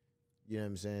been, you know what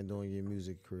I'm saying, doing your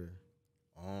music career?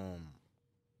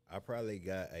 I probably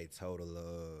got a total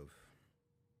of.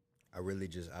 I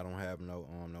don't have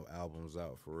no albums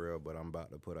out for real, but I'm about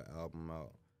to put an album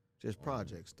out. Just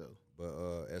projects though.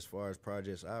 But as far as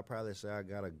projects, I'd probably say I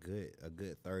got a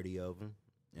good 30 of them.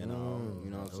 You know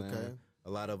what I'm saying? okay. A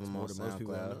lot of them on More than most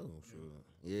people I SoundCloud. know. Sure.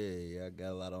 Yeah, I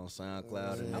got a lot on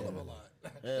SoundCloud. and Hell of a lot.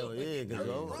 Hell yeah,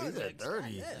 because he's at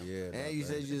 30. Yeah, And you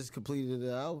said you just completed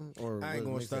the album? Or I ain't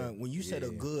what gonna mixtape? stunt. When you said a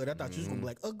good, I thought you was gonna be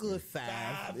like a good 5.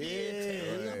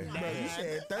 Yeah. Bro, you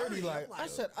said 30. Like I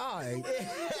said, all right.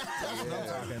 That's what I'm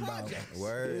talking about.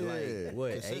 Word, Yeah. like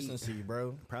what? Consistency,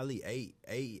 bro. Probably eight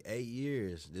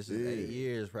years. This is 8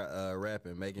 years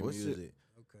rapping, making What's music.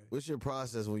 Okay. What's your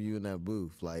process when you in that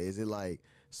booth? Like, is it like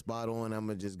spot on? I'm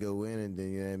gonna just go in and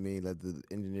then, you know what I mean, let the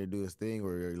engineer do his thing,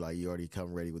 or like you already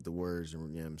come ready with the words, and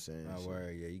you know what I'm saying? My So-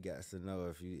 word, yeah, you got to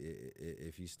know if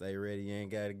you stay ready, you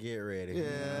ain't got to get ready. You know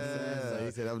what I'm Yeah, saying?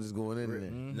 he said I'm just going in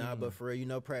there. Nah, but for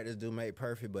real, practice do make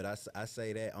perfect. But I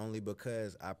say that only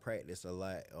because I practice a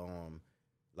lot.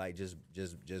 Like just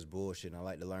bullshit. I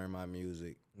like to learn my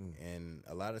music, and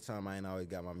a lot of time I ain't always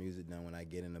got my music done when I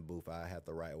get in the booth. I have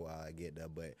to write while I get there,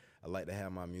 but I like to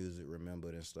have my music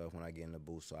remembered and stuff when I get in the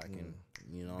booth, so I can,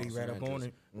 you know, Be what I'm right up saying, on just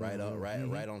it.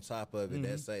 right on top of it.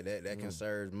 That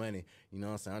conserves money. You know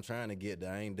what I'm saying? I'm trying to get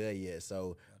there. I ain't there yet,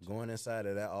 so going inside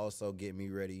of that also get me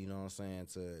ready. You know what I'm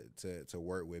saying, to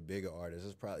work with bigger artists.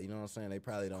 It's probably, you know what I'm saying. They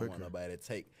probably don't want nobody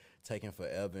to taking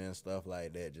forever and stuff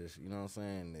like that. Just, you know what I'm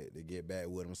saying, to get back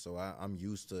with them. So I'm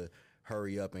used to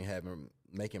hurry up and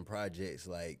making projects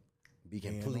like be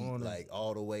complete, on it. like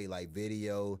all the way, like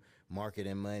video,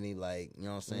 marketing money, like, you know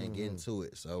what I'm saying, getting to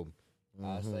it. So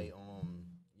I say,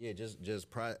 yeah, just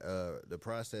the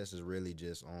process is really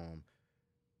just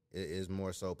it is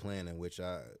more so planning, which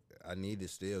I need to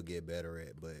still get better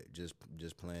at, but just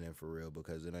planning for real,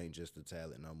 because it ain't just the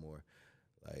talent no more.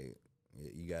 Like,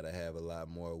 you gotta have a lot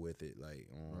more with it, like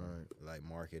like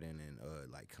marketing and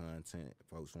like content.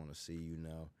 Folks want to see you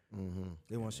now.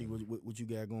 They want to see what you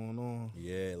got going on.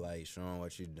 Yeah, like showing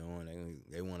what you're doing.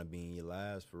 They want to be in your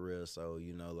lives for real. So,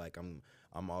 you know, like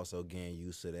I'm also getting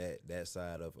used to that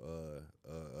side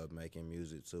of making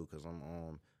music too, because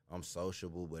I'm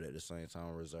sociable, but at the same time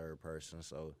I'm a reserved person.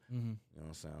 So you know what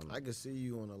I'm saying. I could see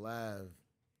you on the live,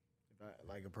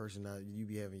 like a person that you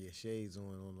be having your shades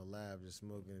on the live, just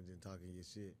smoking and then talking your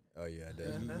shit. Oh yeah,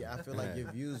 definitely. I feel like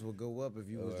your views would go up if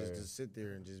you was just to sit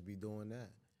there and just be doing that,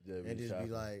 and just be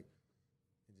like,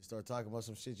 and just start talking about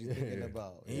some shit you thinking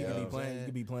about. And you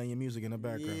could be playing your music in the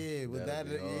background. Yeah, with that,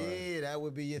 That'd be hard. that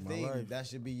would be your My theme. life. That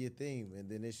should be your theme, and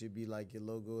then it should be like your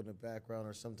logo in the background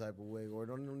or some type of way, or it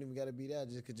don't even got to be that.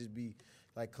 It could just be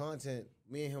like content.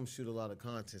 Me and him shoot a lot of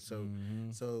content, so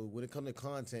so when it comes to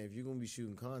content, if you're gonna be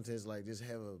shooting content, it's like just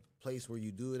have a place where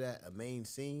you do it at, a main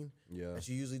scene that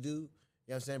you usually do. You know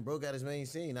what I'm saying? Bro got his main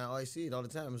scene. I always see it all the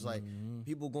time. It's like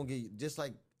people gonna get just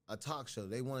like a talk show.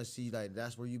 They want to see like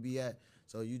that's where you be at.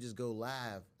 So you just go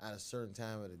live at a certain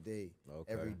time of the day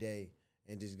every day.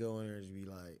 and just go in there and just be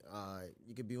like, all right,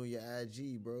 you could be on your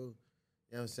IG, bro.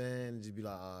 You know what I'm saying? And just be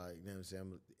like, all right, you know what I'm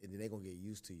saying? And then they gonna get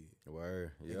used to you.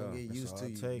 Word, They yeah. gonna get That's used all to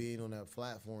it you take. being on that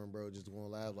platform, bro. Just going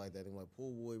live like that. They're like,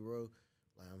 pool boy, bro.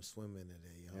 Like, I'm swimming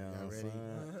today, yo. You know what Y'all I'm ready?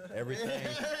 saying? Everything.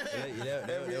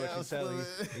 That what you house telling me.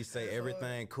 full of- He say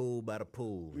everything cool by the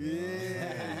pool.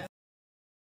 Yeah.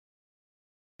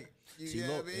 You See, get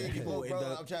look, what I mean? people Bro, end I'm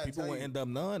up trying to people tell will you. end up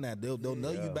knowing that. They'll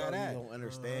know you by Bro, that. You don't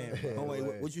understand, bro. Oh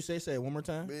wait, what you say? Say it one more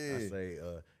time. I say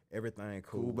everything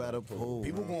cool, Cool by the pool.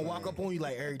 People gonna walk up on you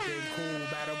like everything cool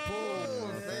by the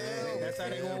pool. That's how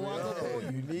they gonna walk up on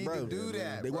you. You need bro. to do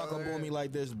that. They walk bro. up on me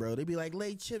like this, bro. They be like,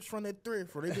 lay chips from the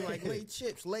thrift, or they be like, lay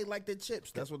chips, lay like the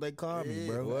chips. That's what they call me,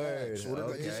 bro. Word. So they're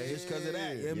like, Okay. just because of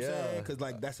that, you know what I'm Yeah. saying? Because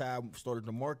like that's how I started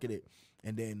to market it,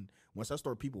 and then once I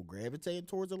started people gravitating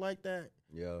towards it like that,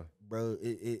 Yeah. bro,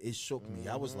 it shook me.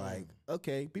 I was like,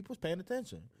 okay, people's paying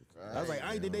attention. I was like,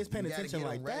 I ain't think they was paying You gotta attention get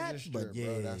 'em like that, registered, but yeah,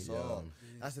 bro, that's yeah. all.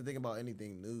 That's the thing about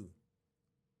anything new. You know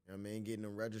what I mean? Getting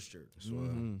them registered. So,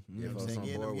 Mm-hmm. get You know what I'm folks saying? on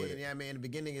Getting board them, with getting, it. yeah, I mean, in the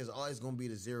beginning is always gonna be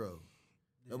the zero.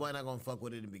 Nobody not gonna fuck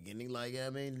with it in the beginning. Like, yeah, I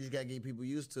mean, you just gotta get people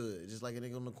used to it. Just like a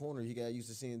nigga on the corner, he got used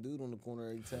to seeing dude on the corner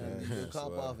every time. He do cop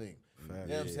Swear. off him. You know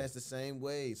what I'm saying? It's the same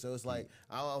way. So it's like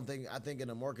I think in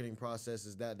the marketing process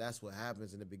is that's what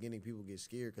happens in the beginning. People get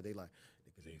scared because they like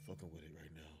niggas ain't fucking with it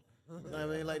right now. You know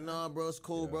what I mean? Like, nah, bro, it's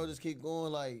cool, bro. Just keep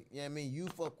going. Like, yeah, I mean, you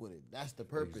fuck with it. That's the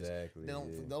purpose. Exactly, They yeah.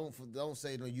 don't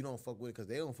say no. You don't fuck with it because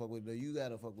they don't fuck with it. No, you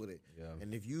gotta fuck with it. Yeah.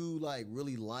 And if you like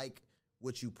really like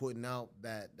what you putting out,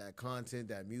 that content,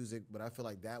 that music, but I feel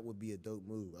like that would be a dope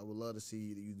move. I would love to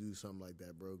see you do something like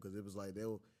that, bro. Because it was like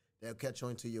they'll catch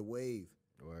on to your wave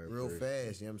Word, real for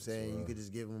fast. You know what I'm saying? You Sure. could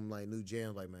just give them like new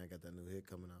jams. Like, man, I got that new hit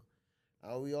coming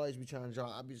out. We always be trying to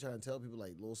draw. I be trying to tell people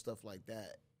like little stuff like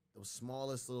that. The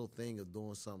smallest little thing of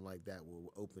doing something like that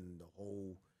will open the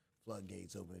whole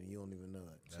floodgates open, and you don't even know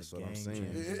it. That's what I'm game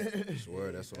saying.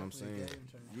 Swear, that's what I'm saying.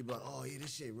 You be like, oh yeah,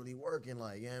 this shit really working.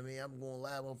 Like, yeah, I mean, I'm going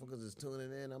live, motherfuckers is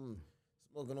tuning in. I'm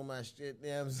smoking on my shit. You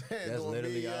know what I'm saying? That's Doing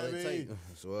literally me, all you know it what I mean?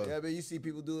 takes. Swear. Yeah, but you see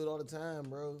people do it all the time,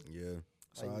 bro. Yeah.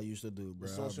 That's all I used to do, bro.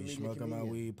 I'd social be media smoking my comedian.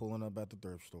 weed, pulling up at the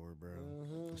thrift store, bro.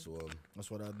 Swear. That's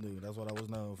what I do. That's what I was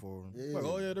known for. Yeah. Like,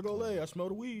 oh yeah, there go Lay. I smell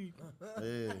the weed.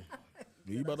 Yeah.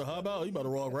 Yeah, you about to hop out. You about to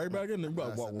walk right back in there. You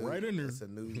about to walk right in there. It's a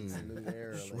new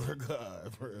era. Swear to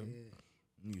God, bro.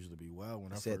 You used to be wild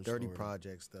when I I said first 30 started.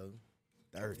 projects though.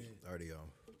 30 on.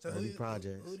 So 30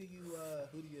 projects. Who do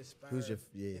you aspire? Who's your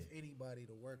yeah? if anybody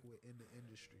to work with in the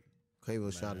industry?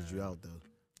 Quavo shouted you out though.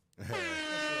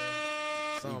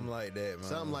 Something like that, man.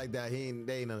 Something like that.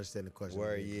 They ain't understand the question.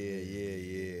 Word,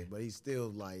 yeah. But he still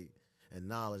like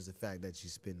acknowledged the fact that you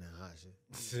spitting that hot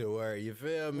shit. Word, you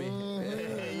feel me?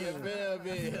 You feel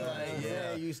me? Like,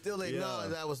 Yeah, you still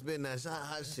acknowledge I was spitting that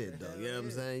hot shit though. You know what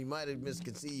I'm saying? You might have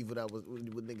misconceived what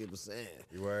what nigga was saying,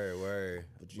 Word.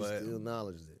 but you still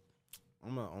acknowledged it.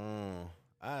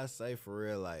 I say for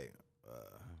real, like,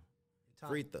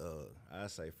 Free Thug. I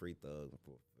say Free Thug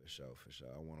for sure.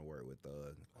 I want to work with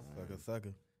Thug.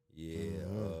 Sucker. Yeah,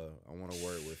 I want to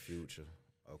work with Future,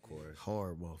 of course.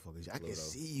 Hard motherfuckers. I can Pluto.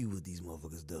 see you with these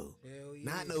motherfuckers though. Hell yeah,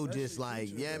 Not no just especially like,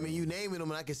 Future, yeah, I mean, you naming them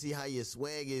and I can see how your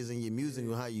swag is and your music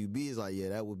and how you be. It's like, yeah,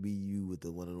 that would be you with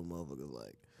the one of them motherfuckers.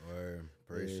 Like, Word,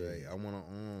 appreciate. I want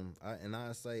to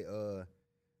I say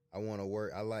I want to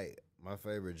work. I like my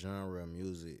favorite genre of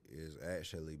music is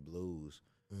actually blues.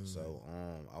 So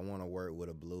I want to work with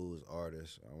a blues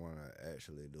artist. I want to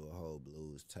actually do a whole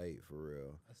blues tape for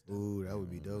real. ooh, that would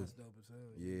be dope. That's dope as hell.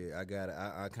 Yeah, I got it.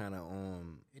 I kind of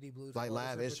Any blues Like artists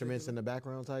live in instruments in particular? the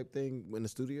background type thing in the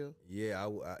studio. yeah.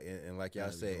 And like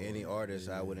y'all said, any artist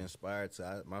I would inspire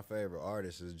to. My favorite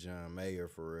artist is John Mayer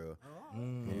for real.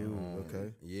 And,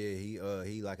 okay. Yeah,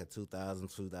 he like a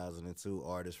 2002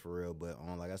 artist for real. But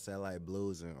like I said, I like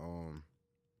blues and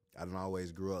I don't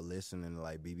always grew up listening to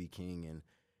like B.B. King and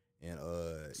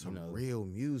Some you know real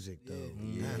music though.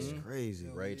 That's crazy.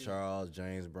 Ray Charles,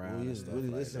 James Brown, We and was stuff really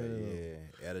like listening to that. them.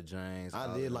 Yeah, Etta James. I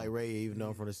all did of like them. Ray, even though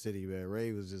I'm from the city, man.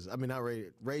 Ray was just, I mean, not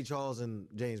Ray Charles and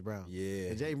James Brown. Yeah.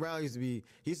 And James Brown he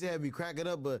used to have me cracking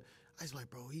up, but I was like,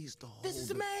 bro, he used to hold This is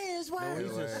a man's world. He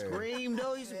used to scream,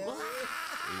 though. He used to,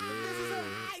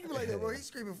 you be like, bro, he's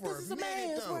screaming for a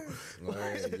minute, though.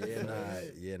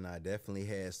 Word, yeah, definitely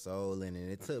had soul in it.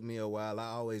 It took me a while. I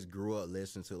always grew up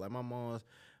listening to like my mom's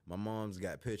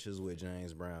got pictures with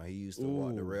James Brown. He used to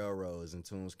walk the railroads in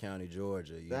Toombs County,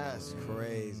 Georgia. You That's know?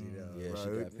 crazy, though. Yeah, bro. she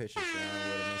got pictures showing with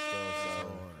him and stuff. So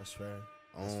That's fair.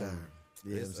 That's fair.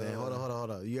 You know what I'm saying?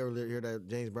 Hold on. You ever hear that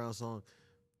James Brown song?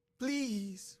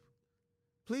 Please.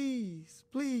 You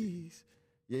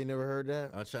ain't never heard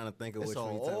that? I'm trying to think of It's which one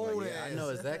an you talking old about. Yeah, I know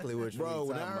ass. exactly which one Bro, you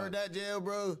when I talking heard about. that jail,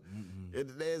 bro, And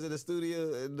the days in the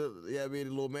studio, and I mean,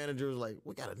 the little manager was like,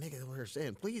 "We got a nigga over here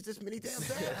saying please this many damn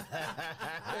times."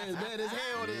 And it's mad as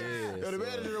hell. The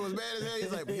manager was mad as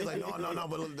hell. He's like, no.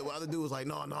 But the other dude was like,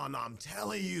 no. I'm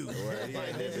telling you.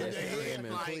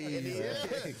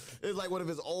 It's like one of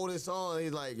his oldest songs.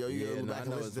 He's like, yo, you gotta go back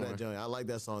and listen to that joint. I like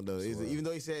that song though. Even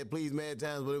though he said please mad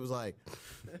times, but it was like,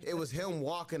 it was him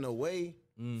walking away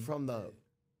from the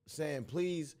saying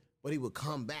please. But he would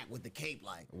come back with the cape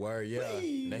like, word, yeah.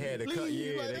 They had to cut,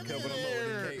 they covered him up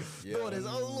with the cape. Yeah. Doing his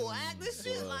own little act and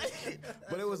shit, like.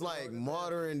 But it was like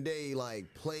modern day,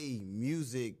 like play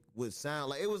music with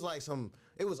sound. Like it was like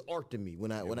it was art to me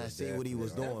when I seen what he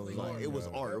was doing. It was like it was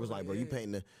art. It was like, bro, you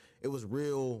painting it was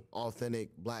real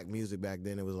authentic black music back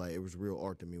then. It was like it was real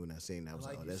art to me when I seen that. I was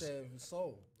like, oh, you that's said,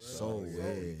 soul. Soul,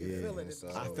 You can feel it.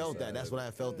 I felt that. That's what I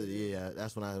felt.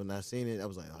 That's when I seen it. I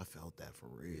was like, I felt that for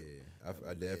real. Yeah,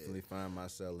 I definitely find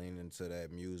myself leaning to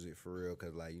that music for real,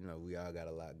 cause like we all got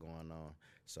a lot going on.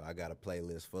 So I got a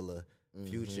playlist full of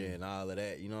Future and all of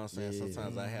that. You know what I'm saying?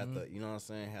 Sometimes I have to,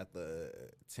 have to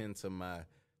tend to my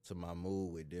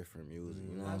mood with different music.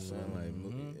 You know what I'm saying?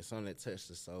 Like it's something that touched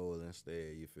the soul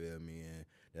instead. You feel me? And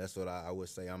that's what I would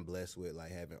say. I'm blessed with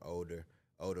like having older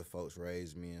folks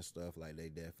raise me and stuff. Like they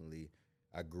definitely.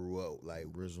 I grew up like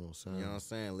original sound. You know what I'm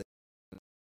saying?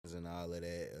 And all of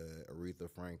that, Aretha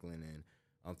Franklin, and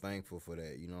I'm thankful for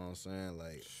that. You know what I'm saying?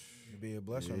 Like, it'd be a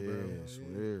blessing, bro. I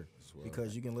swear.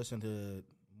 Because you can listen to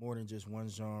more than just one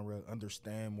genre,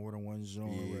 understand more than one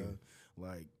genre. Yeah.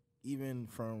 Like, even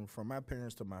from my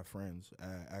parents to my friends,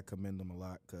 I commend them a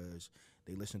lot because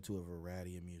they listen to a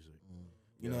variety of music.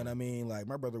 You know what I mean? Like,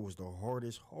 my brother was the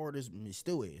hardest, he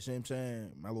still is. You know what I'm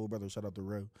saying? My little brother, shout out to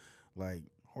Ro. Like,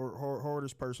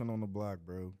 hardest person on the block,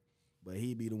 bro. But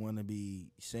he'd be the one to be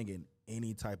singing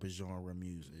any type of genre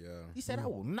music. Yeah. He said, I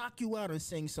will knock you out and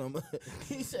sing some.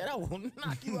 He said, I will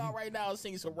knock you out right now and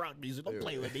sing some rock music. Don't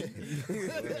play with me. You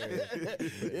know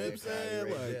what I'm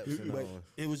saying? Like, but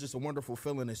it was just a wonderful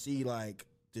feeling to see, like,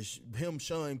 him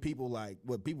showing people, like,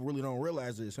 what people really don't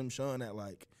realize is him showing that,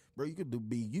 like, bro, you could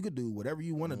do whatever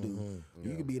you want to do.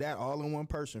 You could be that all in one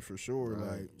person for sure.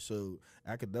 Right. Like, so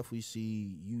I could definitely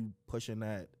see you pushing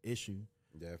that issue.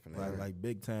 Definitely, like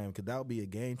big time, cause that would be a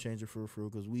game changer for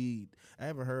cause I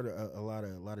haven't heard a lot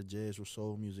of jazz or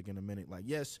soul music in a minute. Like,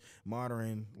 yes,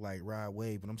 modern like ride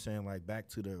wave, but I'm saying like back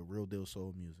to the real deal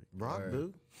soul music. Rock,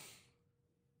 dude.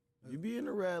 You be in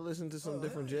the rap listening to some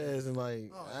different jazz and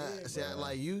like,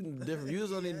 like you different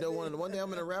views on it. One day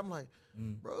I'm in a rap, I'm like,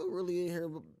 bro, really in here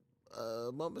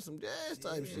bumping some jazz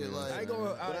type shit. Like, I ain't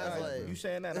gonna, you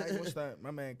saying that, I ain't gonna start.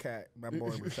 My man Cat, my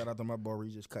boy, shout out to my boy, he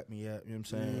just cut me up. You know what I'm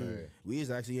saying? We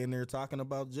was actually in there talking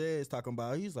about jazz,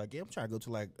 he's like, yeah, I'm trying to go to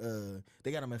like,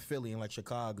 they got them in Philly and like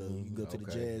Chicago. You can go to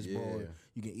the jazz bar,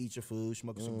 you can eat your food,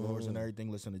 smoke some cigars and everything,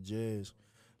 listen to jazz.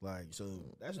 Like, so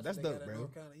that's dope, bro.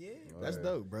 That's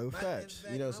dope, bro. Facts.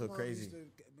 You know, so crazy.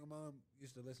 My mom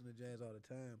used to listen to jazz all the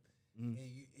time, and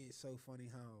it's so funny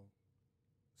how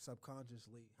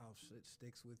subconsciously how shit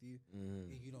sticks with you,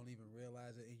 and you don't even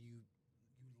realize it, and you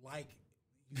like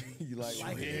it. You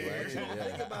don't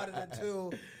think about it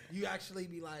until you actually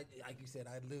be like you said,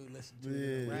 I do listen to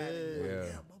it.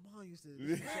 Yeah, my mom used to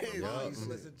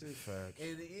listen to,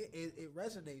 and it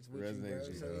resonates with you, bro.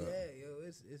 So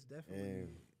it's definitely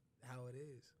how it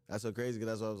is. That's so crazy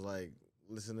because that's what I was like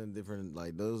listening to different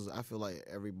like those. I feel like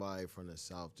everybody from the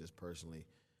South just personally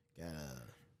got a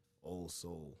old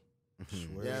soul. You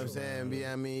know what I'm saying?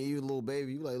 I mean, you little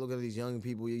baby, you like look at these young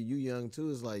people, you young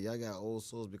too. It's like y'all got old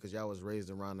souls because y'all was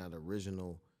raised around that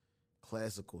original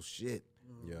classical shit.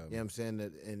 Yeah. You know what I'm saying?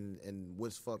 That and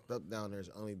what's fucked up down there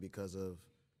is only because of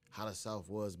how the South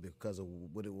was because of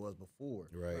what it was before.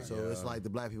 Right. So it's like the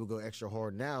black people go extra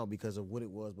hard now because of what it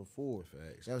was before. Facts. You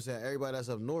know what I'm saying? Everybody that's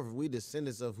up north, we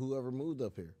descendants of whoever moved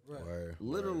up here. Right.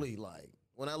 Literally, like,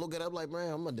 when I look it up, like,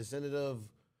 man, I'm a descendant of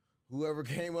whoever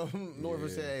came up north and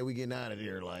said, hey, we getting out of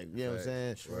here. Like, you know what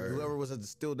I'm saying? Whoever was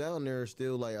still down there,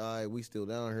 still like, all right, we still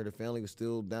down here. The family was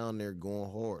still down there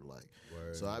going hard. Like,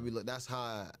 so I be like, that's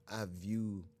how I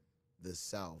view the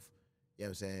South. You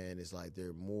know what I'm saying? It's like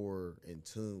they're more in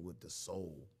tune with the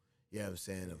soul. You know what I'm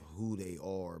saying? Of who they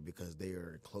are because they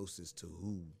are closest to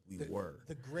who we were.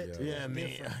 The grit. Yeah,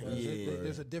 man.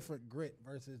 There's a different grit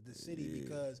versus the city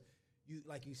because you,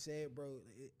 like you said, bro.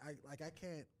 I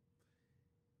can't.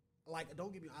 Like,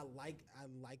 don't get me. I like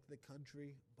the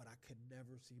country, but I could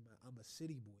never see I'm a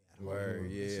city boy at home.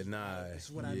 Word, It's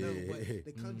what I know. But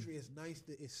the country is nice.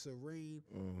 It's serene.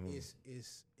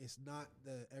 It's not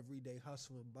the everyday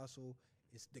hustle and bustle.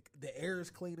 it's the air is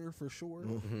cleaner for sure,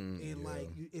 and like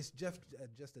it's just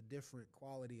a different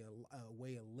quality, a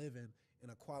way of living,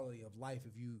 and a quality of life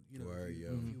if you know if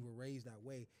you were raised that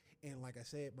way. And like I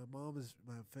said, my mom is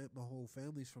my whole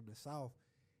family's from the South,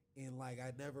 and like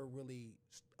I never really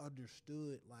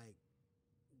understood like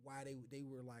why they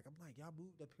were like, I'm like, y'all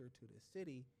moved up here to the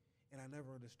city, and I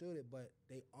never understood it, but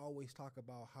they always talk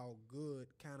about how good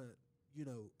kind of, you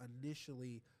know,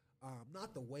 initially,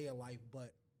 not the way of life,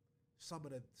 but some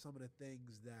of the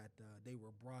things that they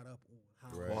were brought up on,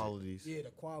 how Qualities. the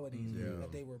qualities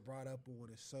that they were brought up on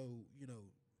is so, you know,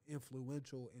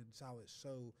 influential, and how it's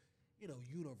so, you know,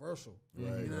 universal.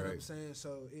 Right, you know what I'm right. saying?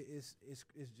 So it's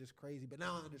just crazy. But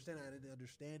now I understand. I didn't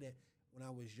understand it when I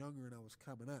was younger and I was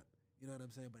coming up. You know what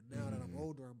I'm saying? But now that I'm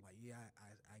older, I'm like, yeah,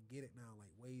 I get it now. Like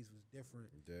ways was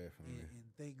different. Definitely. And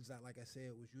things that, like I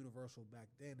said, was universal back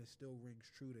then, it still rings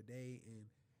true today. And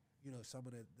you know, some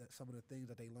of the things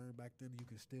that they learned back then, you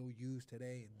can still use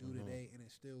today and do today, and it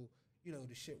still, you know,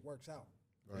 the shit works out.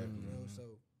 Right. You know, so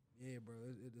yeah, bro,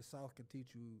 the South can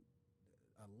teach you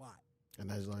a lot. And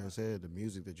that's like I said, the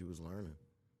music that you was learning.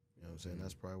 You know what I'm saying?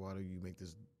 That's probably why you make the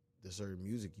certain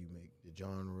music you make, the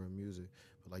genre of music.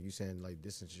 But like you saying, like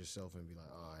distance yourself and be like,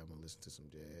 all right, I'm gonna listen to some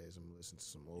jazz, I'm gonna listen to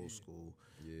some old school.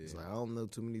 Yeah. It's like I don't know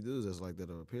too many dudes that's like that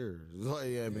up here. It's like,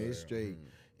 yeah, man, it's straight.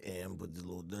 And put the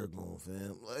little dirt on,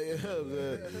 fam. Like, you know what I'm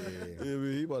saying? Yeah, I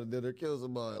mean, he about to dead or kill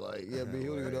somebody. Like, yeah, man, he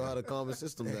don't even know how to calm his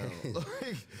system down. Like,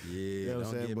 Yeah, you know what I'm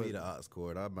don't saying? give But- me the aux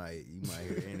cord. You might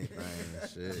hear anything and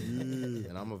shit.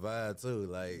 And I'm a vibe too.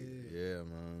 Like, yeah,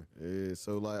 man. Yeah,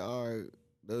 so like, all right,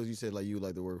 those you said like you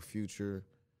like the word Future.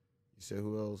 You said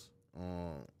who else?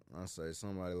 I say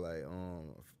somebody like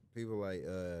people like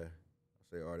I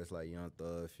say artists like Young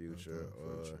Thug, Future.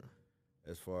 Future.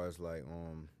 As far as like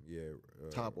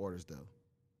Top artist though,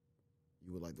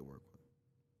 you would like to work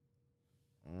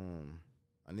with.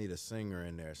 I need a singer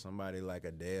in there, somebody like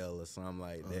Adele or something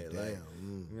like that. Damn. Like,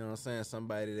 you know what I'm saying?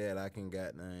 Somebody that I can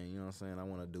got name. You know what I'm saying? I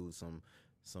want to do some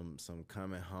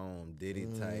coming home Diddy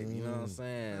type. You know what I'm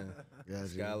saying? Gotcha.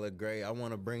 Skylar Grey. I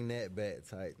want to bring that back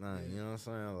type thing. You know what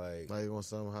I'm saying? Like on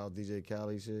somehow DJ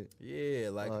Khaled shit. Yeah,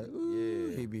 like Ooh,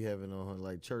 yeah. he be having on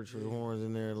like church with horns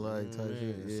in there, like type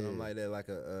shit. Yeah. Something like that, like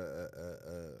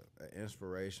a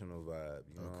inspirational vibe.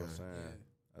 You know what I'm Okay. saying?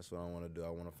 That's what I want to do. I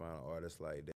want to find an artist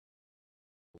like that.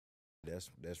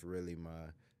 That's really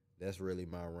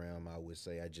my realm. I would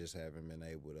say I just haven't been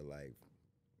able to like,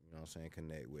 you know what I'm saying,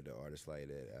 connect with the artists like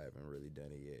that. I haven't really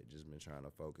done it yet. Just been trying to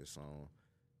focus on,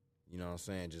 you know what I'm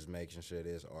saying, just making sure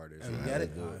this artist You know get how to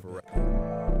it? do it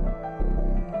for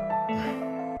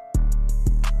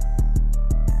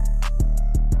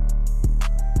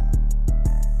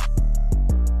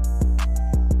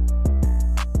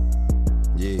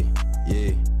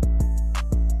Yeah.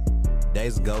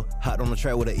 Days ago, hopped on the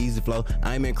track with an easy flow.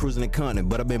 I ain't been cruising the continent,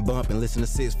 but I've been bumping, listen to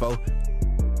 6-4.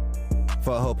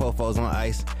 For a whole pofos on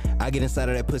ice. I get inside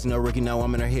of that pussy, no rookie, now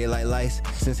I'm in her head like lice.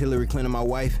 Since Hillary Clinton, my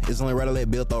wife, it's only right to let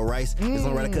Bill throw rice. It's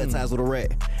only right to cut ties with a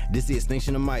rat. This the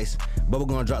extinction of mice. Bubble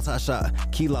gonna drop top shot.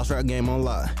 Key lost rap game on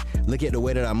lock. Look at the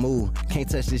way that I move. Can't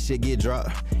touch this shit, get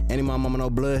dropped. Any my mama no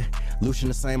blood. Lucian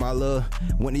the same I love.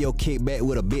 Went to your kickback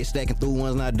with a bitch stacking through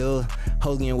ones not dub.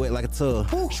 Hoes getting wet like a tub.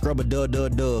 Scrub a dub.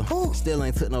 Still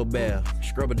ain't took no bath.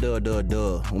 Scrub a dub.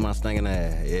 With my stinking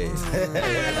ass. Yeah.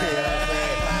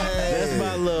 That's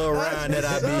my little rhyme that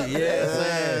I be. Yeah,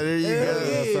 there you go.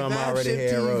 Yeah, Something I already Vibe had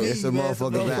Ship wrote. TV, It's a man.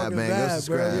 motherfucking vibe, man. Go vibe,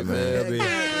 subscribe, bro. man.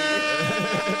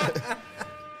 Yeah,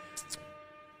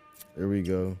 There we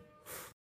go.